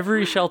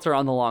every shelter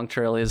on the long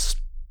trail is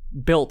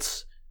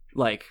built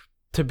like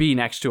to be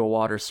next to a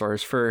water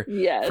source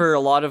Yes. for a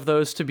lot of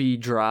those to be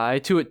dry,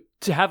 to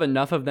have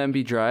enough of them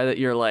be dry that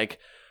you're like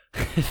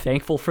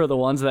thankful for the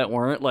ones that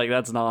weren't. Like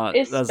that's not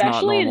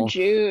Especially in normal.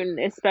 June.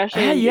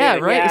 Especially Yeah, in yeah,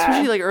 June. right. Yeah.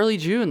 Especially like early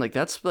June. Like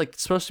that's like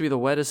supposed to be the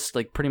wettest,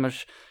 like pretty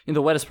much in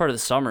the wettest part of the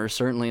summer.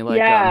 Certainly, like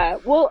Yeah.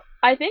 Well,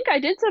 I think I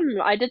did some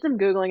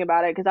Googling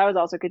about it because I was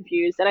also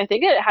confused. And I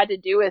think it had to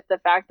do with the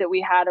fact that we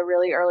had a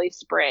really early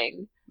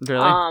spring.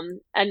 really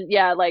And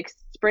yeah, like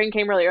spring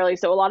came really early.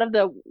 So a lot of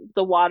the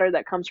water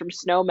that comes from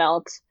snow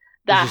melt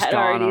that just had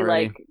gone already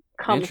already. like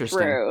come Interesting.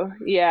 through.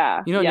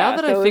 Yeah. You know, Yeah. now that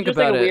So I it was think just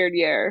about like a it, weird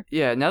year.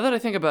 yeah, now that I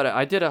think about it,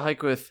 I did a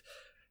hike with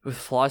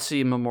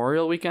Flossie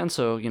Memorial Weekend,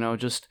 so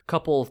just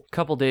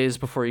couple days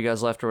before you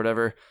guys left or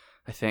whatever.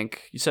 I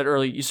think you said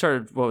early. You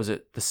started, what was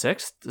it, the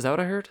 6th? Is that what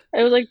I heard?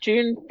 It was like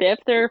June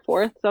 5th or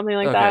 4th, something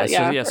like that. So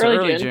Yeah. yeah, so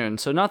early June.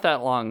 So not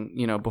that long,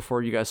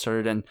 before you guys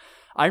started. And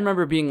I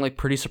remember being like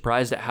pretty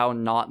surprised at how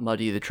not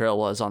muddy the trail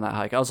was on that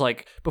hike. I was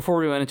like, before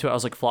we went into it, I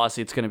was like,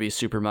 Flossie, it's gonna be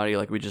super muddy.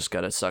 Like we just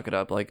gotta suck it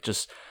up. Like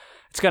just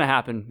it's gonna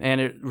happen. And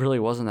it really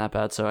wasn't that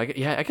bad. So I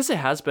guess it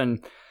has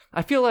been.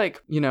 I feel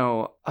like,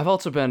 I've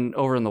also been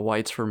over in the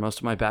Whites for most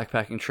of my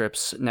backpacking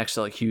trips next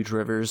to like huge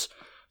rivers.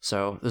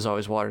 So there's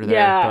always water there,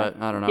 Yeah.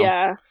 but I don't know.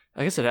 Yeah.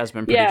 I guess it has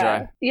been pretty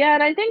dry. Yeah,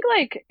 and I think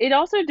like it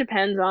also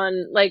depends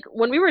on like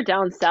when we were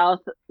down south,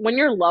 when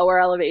you're lower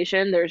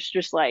elevation, there's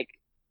just like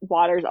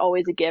water's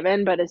always a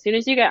given, but as soon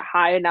as you get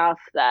high enough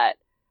that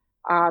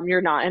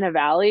you're not in a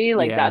valley,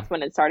 like Yeah. that's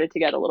when it started to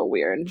get a little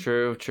weird.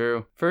 True.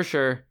 For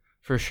sure.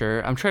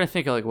 I'm trying to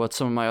think of like what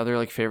some of my other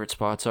like favorite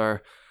spots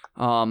are.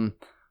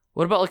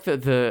 What about like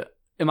the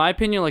in my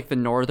opinion, like the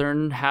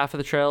northern half of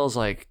the trail is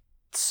like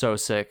so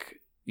sick.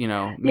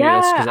 Maybe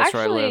that's because that's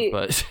where I live,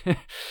 but I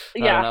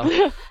Yeah.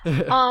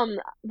 don't know.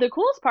 The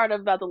coolest part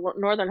about the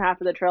northern half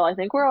of the trail, I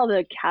think, were all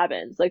the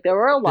cabins. Like there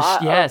were a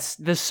lot Yes,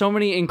 there's so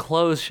many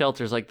enclosed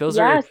shelters. Like those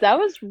Yes, that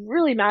was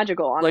really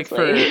magical, like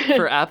honestly.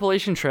 for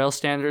Appalachian Trail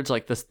standards,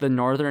 like the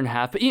northern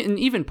half, but and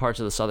even parts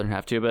of the southern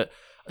half too. But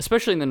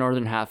especially in the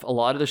northern half, a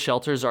lot of the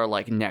shelters are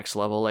like next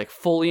level, like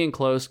fully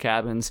enclosed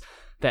cabins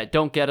that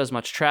don't get as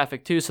much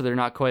traffic too, so they're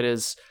not quite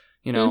as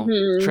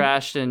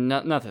trashed, and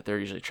not that they're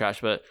usually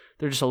trashed, but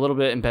they're just a little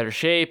bit in better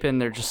shape,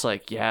 and they're just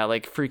like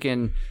like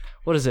freaking.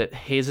 What is it?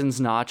 Hazen's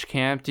Notch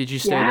Camp. Did you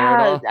stay there at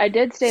all? I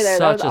did stay there.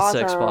 Such That was a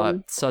sick spot.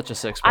 awesome. Such a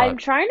sick spot. I'm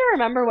trying to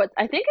remember what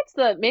I think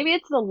maybe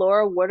it's the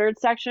Laura Woodard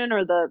section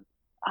or the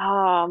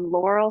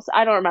Laurels.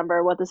 I don't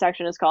remember what the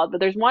section is called, but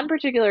there's one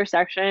particular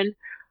section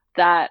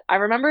that I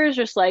remember is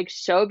just like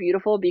so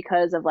beautiful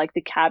because of like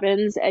the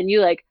cabins, and you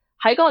like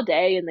hike all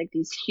day in like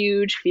these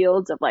huge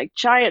fields of like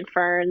giant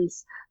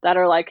ferns that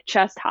are like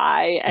chest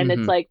high, and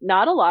it's Mhm. like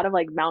not a lot of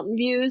like mountain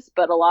views,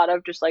 but a lot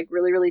of just like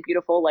really really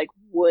beautiful like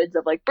woods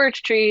of like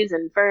birch trees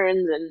and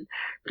ferns and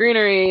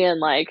greenery,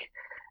 and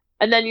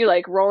then you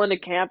like roll into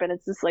camp and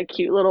it's this like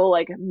cute little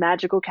like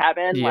magical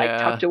cabin like Yeah.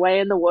 tucked away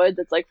in the woods.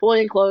 It's like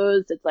fully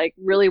enclosed. It's like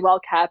really well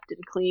kept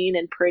and clean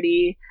and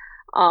pretty.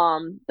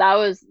 That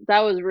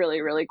was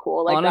really really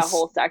cool. Like that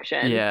whole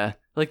section. Yeah.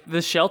 Like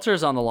the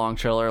shelters on the long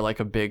trail are like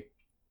a big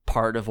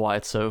part of why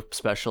it's so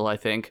special, I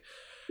think.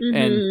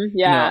 And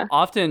Yeah.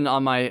 often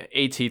on my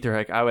AT through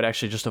hike, I would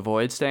actually just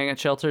avoid staying at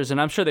shelters,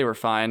 and I'm sure they were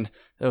fine.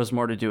 That was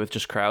more to do with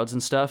just crowds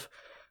and stuff.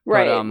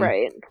 Right. but,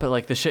 Right. But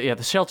like the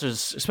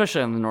shelters,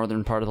 especially on the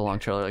northern part of the long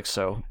trail, are like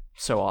so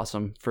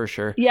awesome for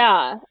sure.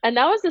 Yeah, and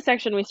that was the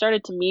section we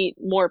started to meet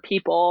more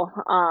people,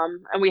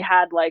 and we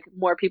had like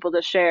more people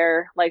to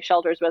share like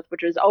shelters with,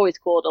 which is always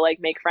cool to like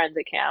make friends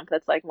at camp.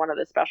 That's like one of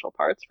the special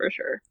parts for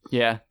sure.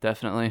 Yeah,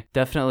 definitely.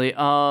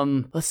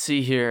 Let's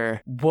see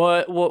here.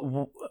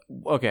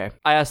 Okay.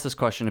 I ask this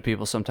question to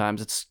people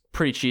sometimes. It's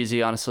pretty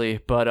cheesy, honestly,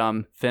 but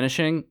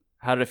finishing,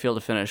 how did it feel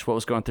to finish? What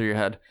was going through your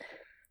head?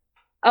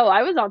 Oh,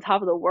 I was on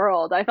top of the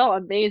world. I felt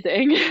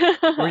amazing.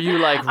 Were you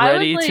like I was,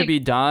 ready to like- be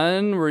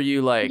done? Were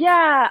you like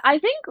Yeah, I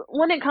think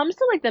when it comes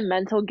to like the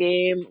mental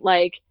game,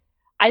 like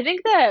I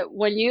think that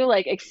when you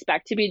like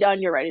expect to be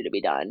done, you're ready to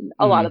be done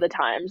a lot of the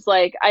times.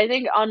 Like I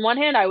think on one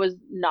hand, I was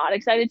not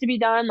excited to be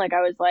done. Like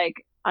I was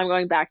like, I'm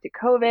going back to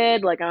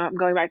COVID, like I'm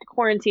going back to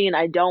quarantine.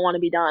 I don't want to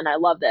be done. I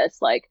love this.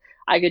 Like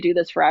I could do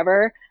this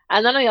forever.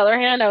 And then on the other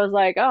hand, I was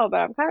like, oh, but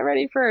I'm kind of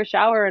ready for a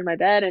shower in my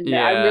bed, and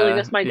I really Yeah,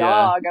 miss my yeah.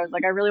 dog. I was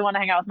like, I really want to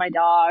hang out with my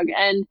dog.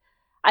 And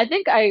I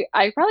think I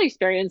probably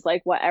experienced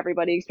like what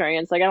everybody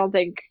experienced. Like I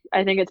think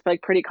it's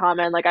like pretty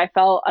common. Like I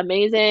felt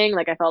amazing,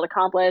 like I felt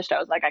accomplished. I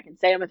was like, I can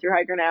say I'm a thru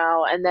hiker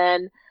now. And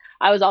then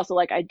I was also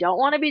like, I don't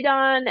want to be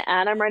done,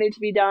 and I'm ready to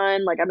be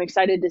done. Like I'm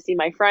excited to see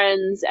my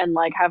friends and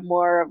like have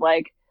more of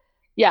like,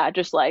 yeah,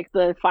 just like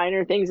the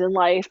finer things in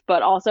life.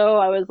 But also,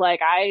 I was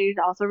like, I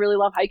also really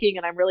love hiking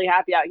and I'm really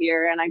happy out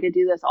here and I could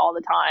do this all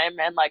the time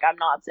and like I'm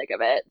not sick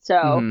of it.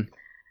 So, Hmm.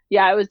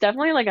 yeah, it was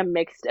definitely like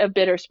a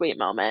bittersweet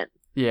moment.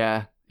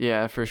 Yeah,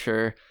 yeah, for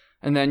sure.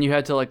 And then you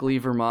had to like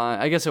leave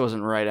Vermont. I guess it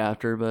wasn't right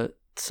after, but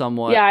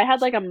somewhat. Yeah, I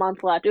had like a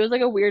month left. It was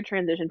like a weird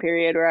transition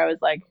period where I was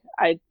like,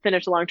 I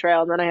finished a long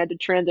trail and then I had to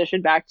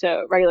transition back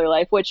to regular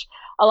life, which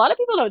a lot of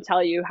people don't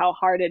tell you how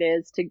hard it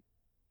is to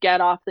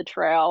get off the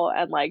trail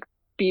and like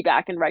be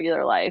back in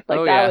regular life. Oh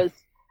Like that yeah. was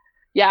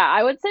Yeah,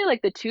 I would say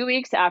like the 2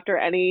 weeks after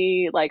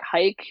any like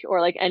hike or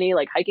like any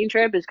like hiking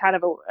trip is kind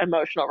of an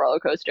emotional roller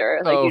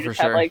coaster. Like Oh, you for just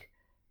have sure. like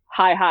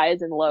high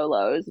highs and low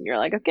lows, and you're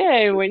like,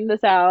 okay, waiting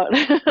this out.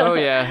 Oh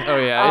yeah. Oh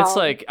yeah. It's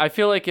um, like I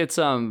feel like it's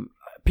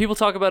people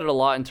talk about it a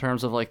lot in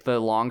terms of like the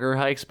longer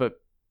hikes, but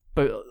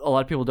a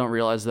lot of people don't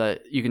realize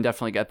that you can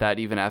definitely get that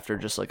even after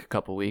just like a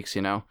couple weeks,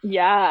 you know.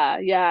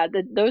 yeah.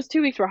 Those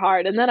 2 weeks were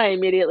hard, and then I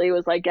immediately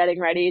was like getting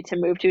ready to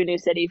move to a new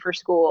city for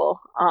school.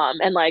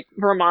 And like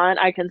Vermont,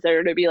 I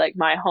consider to be like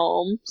my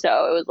home, so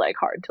it was like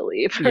hard to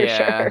leave for Yeah.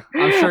 sure.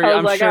 I was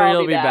I'm like, oh, sure I'll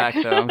you'll be be back.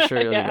 back though. I'm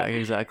sure you'll be Yeah, back.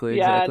 Exactly,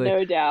 yeah, exactly.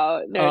 no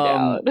doubt, no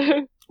doubt.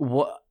 Um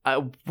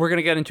we're going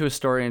to get into a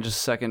story in just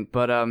a second,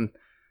 but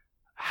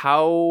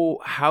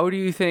how do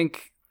you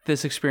think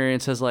this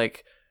experience has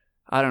like,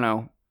 I don't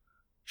know,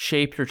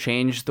 shaped or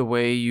changed the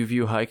way you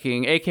view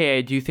hiking?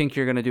 AKA, do you think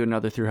you're going to do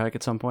another through hike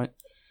at some point?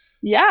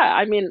 Yeah,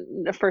 I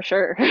mean, for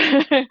sure.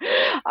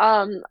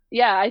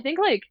 Yeah, I think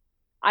like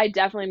I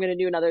definitely am gonna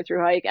do another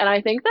through hike. And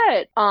I think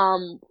that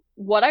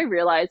what I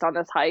realized on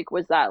this hike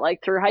was that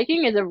like through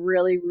hiking is a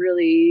really,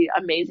 really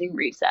amazing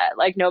reset.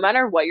 Like no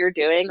matter what you're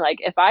doing, like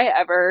if I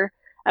ever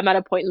am at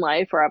a point in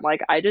life where I'm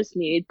like, I just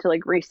need to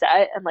like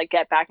reset and like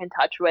get back in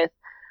touch with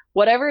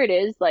whatever it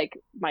is, like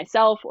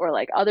myself or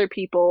like other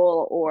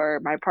people or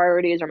my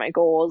priorities or my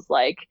goals,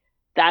 like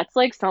that's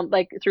like some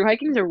like through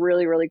hiking is a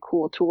really, really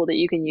cool tool that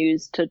you can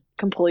use to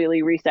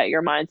completely reset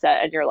your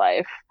mindset and your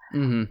life.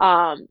 Mhm.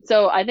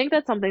 So I think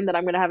that's something that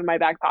I'm gonna have in my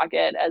back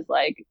pocket as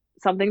like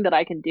something that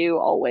I can do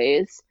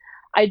always.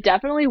 I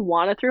definitely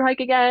want to through hike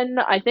again.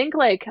 I think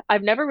like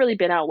I've never really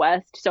been out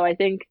west, so I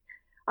think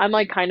I'm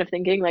like kind of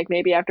thinking like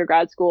maybe after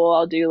grad school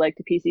I'll do like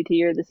the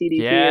PCT or the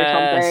CDT or Yes,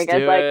 something as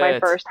do like my it.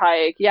 first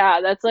hike.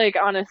 Yeah, that's like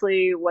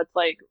honestly what's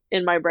like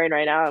in my brain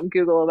right now. I'm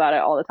Google about it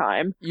all the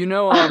time. You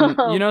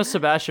know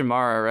Sebastian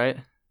Mara, right?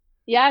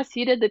 Yes,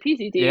 he did the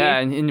Yeah,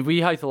 PCT. and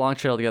we hiked the long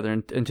trail together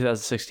in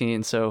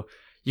 2016, so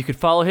you could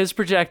follow his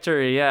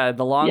trajectory. Yeah,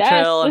 the long Yes.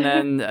 trail, and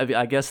then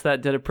I guess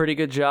that did a pretty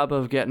good job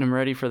of getting him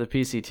ready for the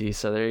PCT.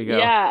 So there you go.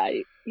 Yeah,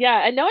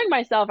 yeah, and knowing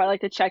myself, I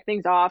like to check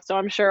things off, so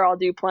I'm sure I'll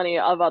do plenty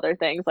of other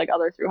things, like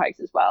other through hikes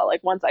as well.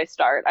 Like once I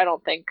start, I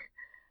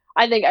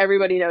think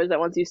everybody knows that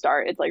once you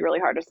start, it's like really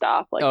hard to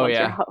stop. Like Oh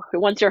yeah,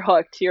 once you're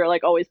hooked, you're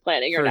like always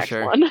planning your for next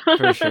sure, one.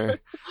 for sure.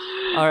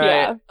 All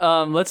right,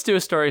 Yeah. let's do a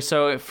story.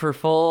 So for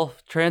full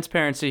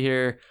transparency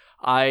here,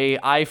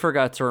 I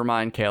forgot to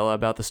remind Kayla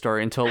about the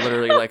story until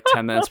literally like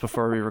 10 minutes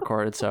before we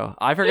recorded. So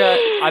I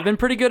forgot. I've been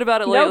pretty good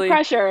about it No lately.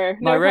 pressure.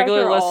 My No pressure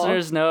regular at all.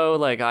 listeners know,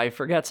 like, I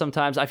forget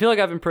sometimes. I feel like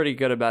I've been pretty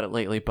good about it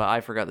lately, but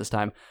I forgot this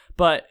time.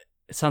 But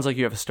it sounds like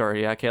you have a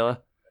story, yeah, Kayla?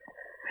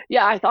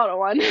 Yeah, I thought of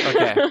one.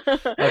 Okay.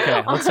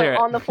 Okay, let's hear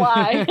On the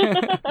fly.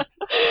 it.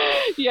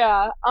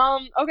 Yeah.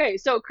 Okay,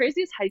 so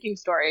craziest hiking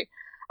story.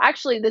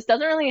 Actually, this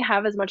doesn't really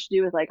have as much to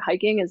do with like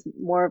hiking as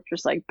more of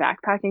just like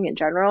backpacking in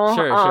general.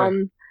 Sure,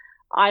 sure.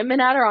 I'm an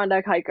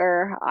Adirondack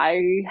hiker.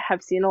 I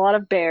have seen a lot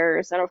of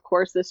bears, and of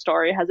course, this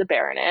story has a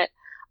bear in it.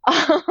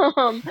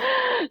 Um,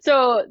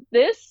 so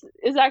this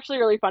is actually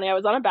really funny. I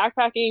was on a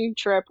backpacking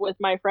trip with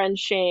my friend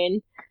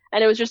Shane,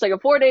 and it was just like a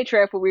 4 day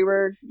trip where we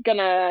were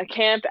gonna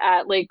camp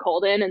at Lake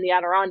Colden in the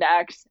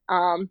Adirondacks,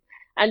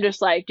 and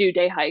just like do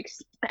day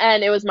hikes.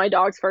 And it was my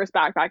dog's first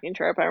backpacking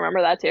trip. I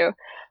remember that too.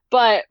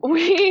 But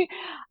we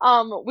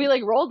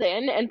like rolled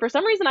in, and for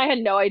some reason I had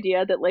no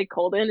idea that Lake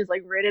Colden is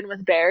like ridden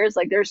with bears.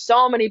 Like there's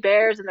so many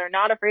bears, and they're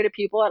not afraid of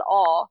people at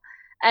all.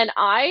 And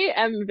I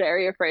am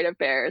very afraid of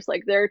bears.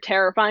 Like they're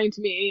terrifying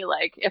to me.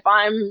 Like if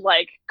I'm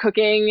like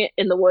cooking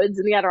in the woods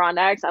in the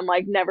Adirondacks, I'm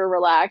like never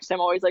relaxed.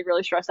 I'm always like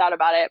really stressed out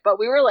about it. But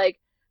we were like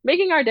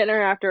making our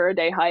dinner after a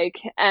day hike,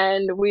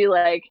 and we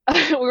like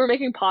we were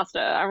making pasta.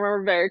 I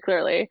remember very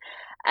clearly.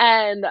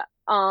 And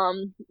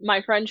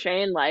my friend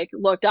Shane like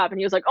looked up and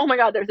he was like, "Oh my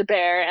God, there's a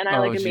bear." And I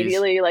Oh, like jeez.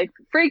 immediately like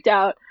freaked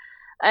out.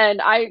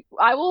 And I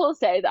will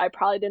say that I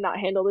probably did not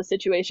handle the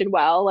situation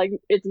well. Like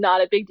it's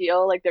not a big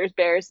deal. Like there's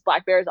bears,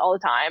 black bears all the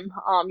time.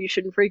 You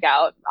shouldn't freak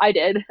out. I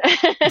did.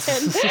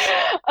 And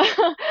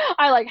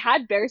I like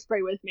had bear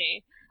spray with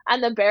me.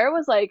 And the bear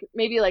was like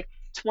maybe like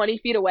 20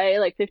 feet away,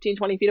 like 15,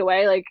 20 feet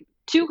away. Like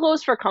too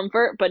close for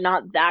comfort, but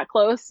not that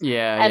close.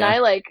 Yeah, And yeah. I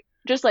like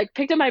just like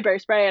picked up my bear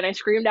spray and I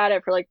screamed at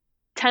it for like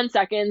 10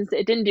 seconds.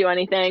 It didn't do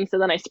anything. So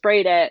then I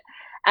sprayed it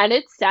and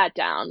it sat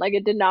down. Like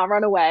it did not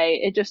run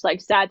away. It just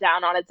like sat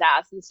down on its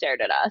ass and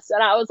stared at us.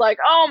 And I was like,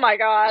 oh my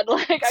God,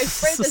 like I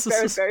sprayed this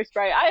bear's bear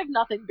spray. I have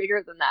nothing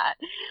bigger than that.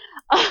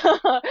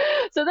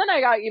 So then I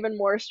got even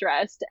more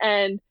stressed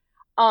and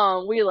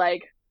we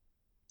like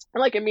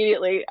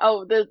immediately,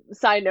 oh, the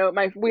side note,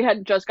 we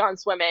had just gone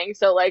swimming,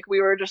 so like we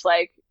were just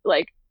like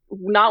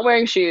not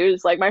wearing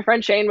shoes. Like my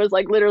friend Shane was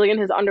like literally in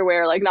his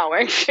underwear, like not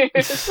wearing shoes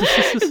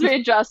because we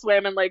had just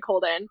swam in Lake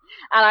Holden. And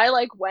I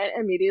like went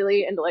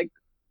immediately into like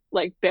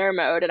bear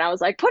mode, and I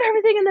was like, put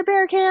everything in the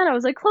bear can. I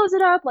was like, close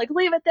it up, like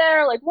leave it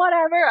there, like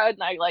whatever.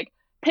 And I like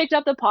picked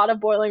up the pot of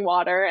boiling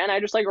water and I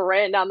just like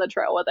ran down the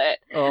trail with it.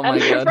 Oh my And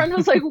my God. friend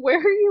was like, where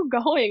are you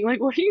going? Like,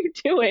 what are you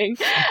doing?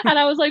 And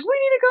I was like, we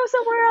need to go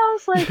somewhere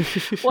else. Like,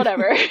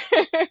 whatever.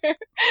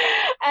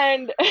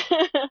 And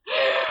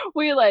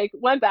we like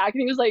went back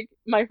and he was like,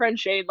 my friend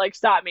Shane like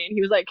stopped me and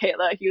he was like,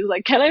 Kayla, he was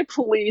like, can I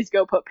please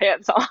go put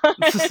pants on?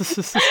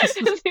 Because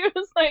he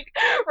was like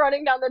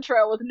running down the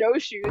trail with no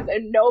shoes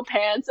and no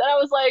pants. And I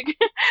was like,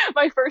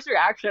 my first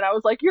reaction, I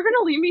was like, you're going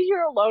to leave me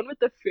here alone with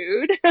the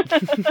food?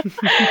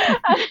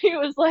 And he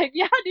was like,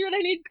 yeah, dude, I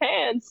need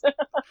pants.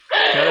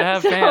 Gotta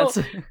have pants.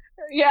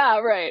 Yeah,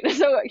 right.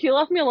 So he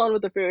left me alone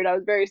with the food. I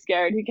was very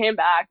scared. He came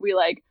back. We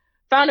like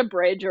found a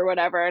bridge or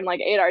whatever and like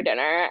ate our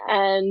dinner.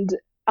 And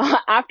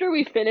after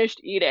we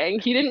finished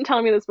eating, he didn't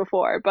tell me this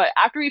before, but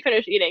after we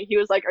finished eating, he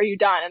was like, are you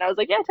done? And I was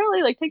like, yeah,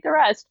 totally. Like, take the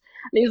rest.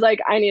 And he's like,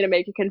 I need to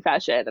make a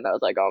confession. And I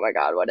was like, oh my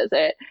God, what is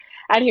it?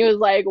 And he was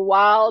like,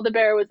 while the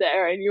bear was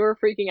there and you were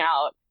freaking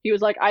out, he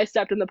was like, I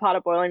stepped in the pot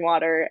of boiling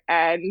water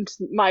and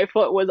my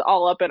foot was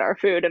all up in our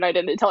food and I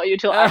didn't tell you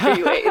till after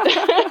you ate.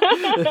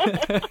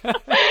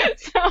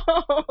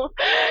 So,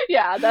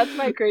 yeah, that's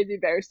my crazy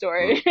bear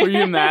story. Were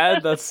you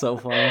mad? That's so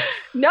funny.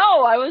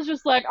 No, I was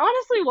just like,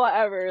 honestly,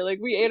 whatever. Like,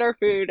 we ate our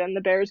food and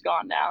the bear's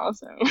gone now.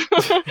 So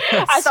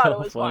I thought so it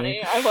was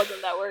funny. funny. I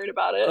wasn't that worried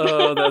about it.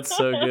 Oh, that's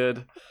so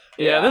good.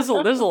 Yeah, there's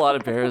a lot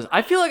of bears.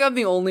 I feel like I'm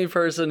the only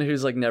person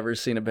who's like never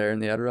seen a bear in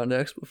the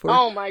Adirondacks before.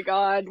 Oh my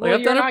God. Well,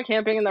 you're not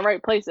camping in the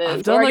right places.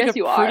 I've done like a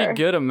pretty are.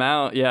 good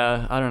amount.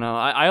 Yeah, I don't know.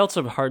 I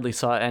also hardly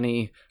saw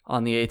any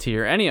on the AT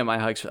or any of my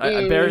hikes.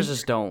 Bears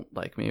just don't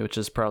like me, which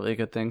is probably a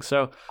good thing.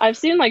 So I've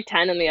seen like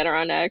 10 in the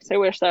Adirondacks. I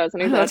wish that was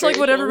an exaggeration. That's like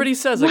what everybody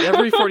says. Like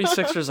every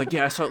 46er is like,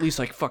 yeah, I saw at least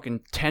like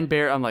fucking 10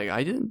 bear. I'm like,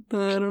 I don't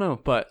know.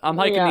 But I'm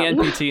hiking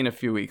the NPT in a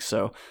few weeks,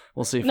 so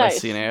we'll see if I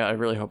see any. I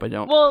really hope I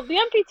don't. Well, the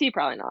NPT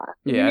probably not.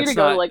 Yeah,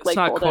 it's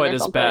not quite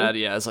as bad.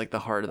 Yeah, as like the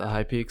heart of the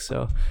high peak.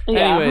 So,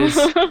 anyways,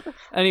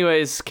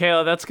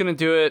 Kayla, that's gonna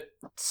do it.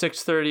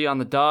 6:30 on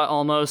the dot,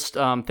 almost.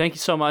 Thank you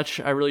so much.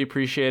 I really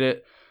appreciate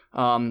it.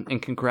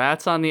 And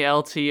congrats on the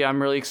LT.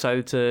 I'm really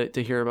excited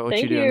to hear about what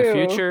you do in the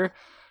future.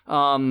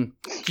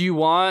 Do you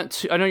want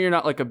to, I know you're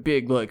not like a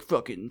big like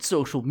fucking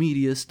social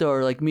media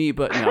star like me,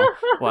 but no.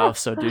 Wow,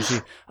 so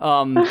douchey.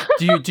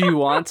 Do you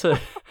want to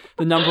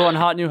the number one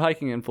hot new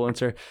hiking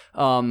influencer?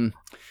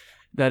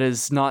 That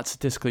is not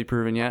statistically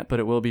proven yet,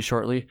 but it will be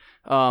shortly.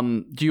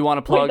 Do you want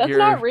to plug that's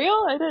not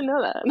real? I didn't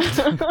know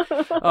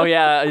that. Oh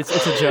yeah,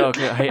 it's a joke.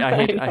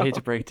 I hate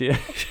to break to you.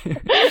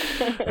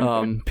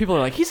 People are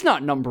like, he's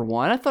not number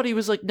one. I thought he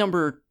was like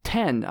number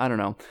 10. I don't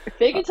know.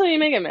 Fake it till you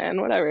make it,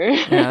 man. Whatever.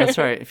 Yeah, that's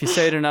right. If you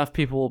say it enough,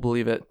 people will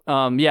believe it.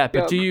 Yeah,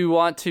 but do you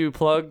want to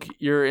plug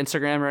your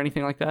Instagram or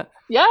anything like that?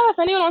 Yeah, if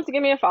anyone wants to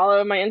give me a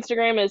follow, my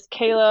Instagram is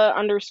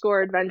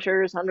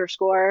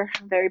Kayla_adventures_.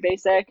 Very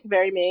basic,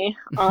 very me.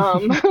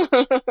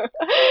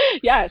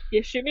 Yeah,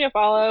 you shoot me a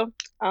follow.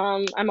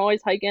 I'm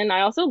always hiking.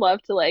 I also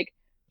love to like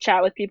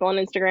chat with people on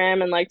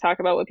Instagram and like talk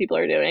about what people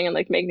are doing and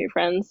like make new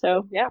friends.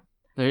 So yeah.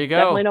 There you go.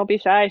 Definitely don't be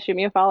shy. Shoot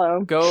me a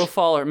follow. Go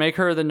follow her. Make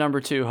her the number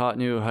 2 hot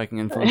new hiking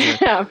influencer.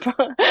 Yeah,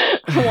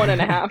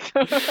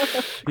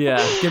 1.5.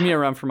 Yeah, give me a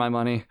run for my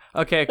money.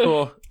 Okay,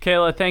 cool.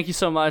 Kayla, thank you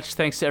so much.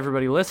 Thanks to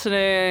everybody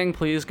listening.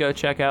 Please go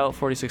check out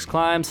 46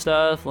 Climb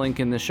stuff. Link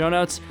in the show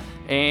notes.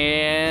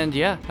 And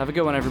yeah, have a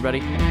good one,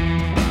 everybody.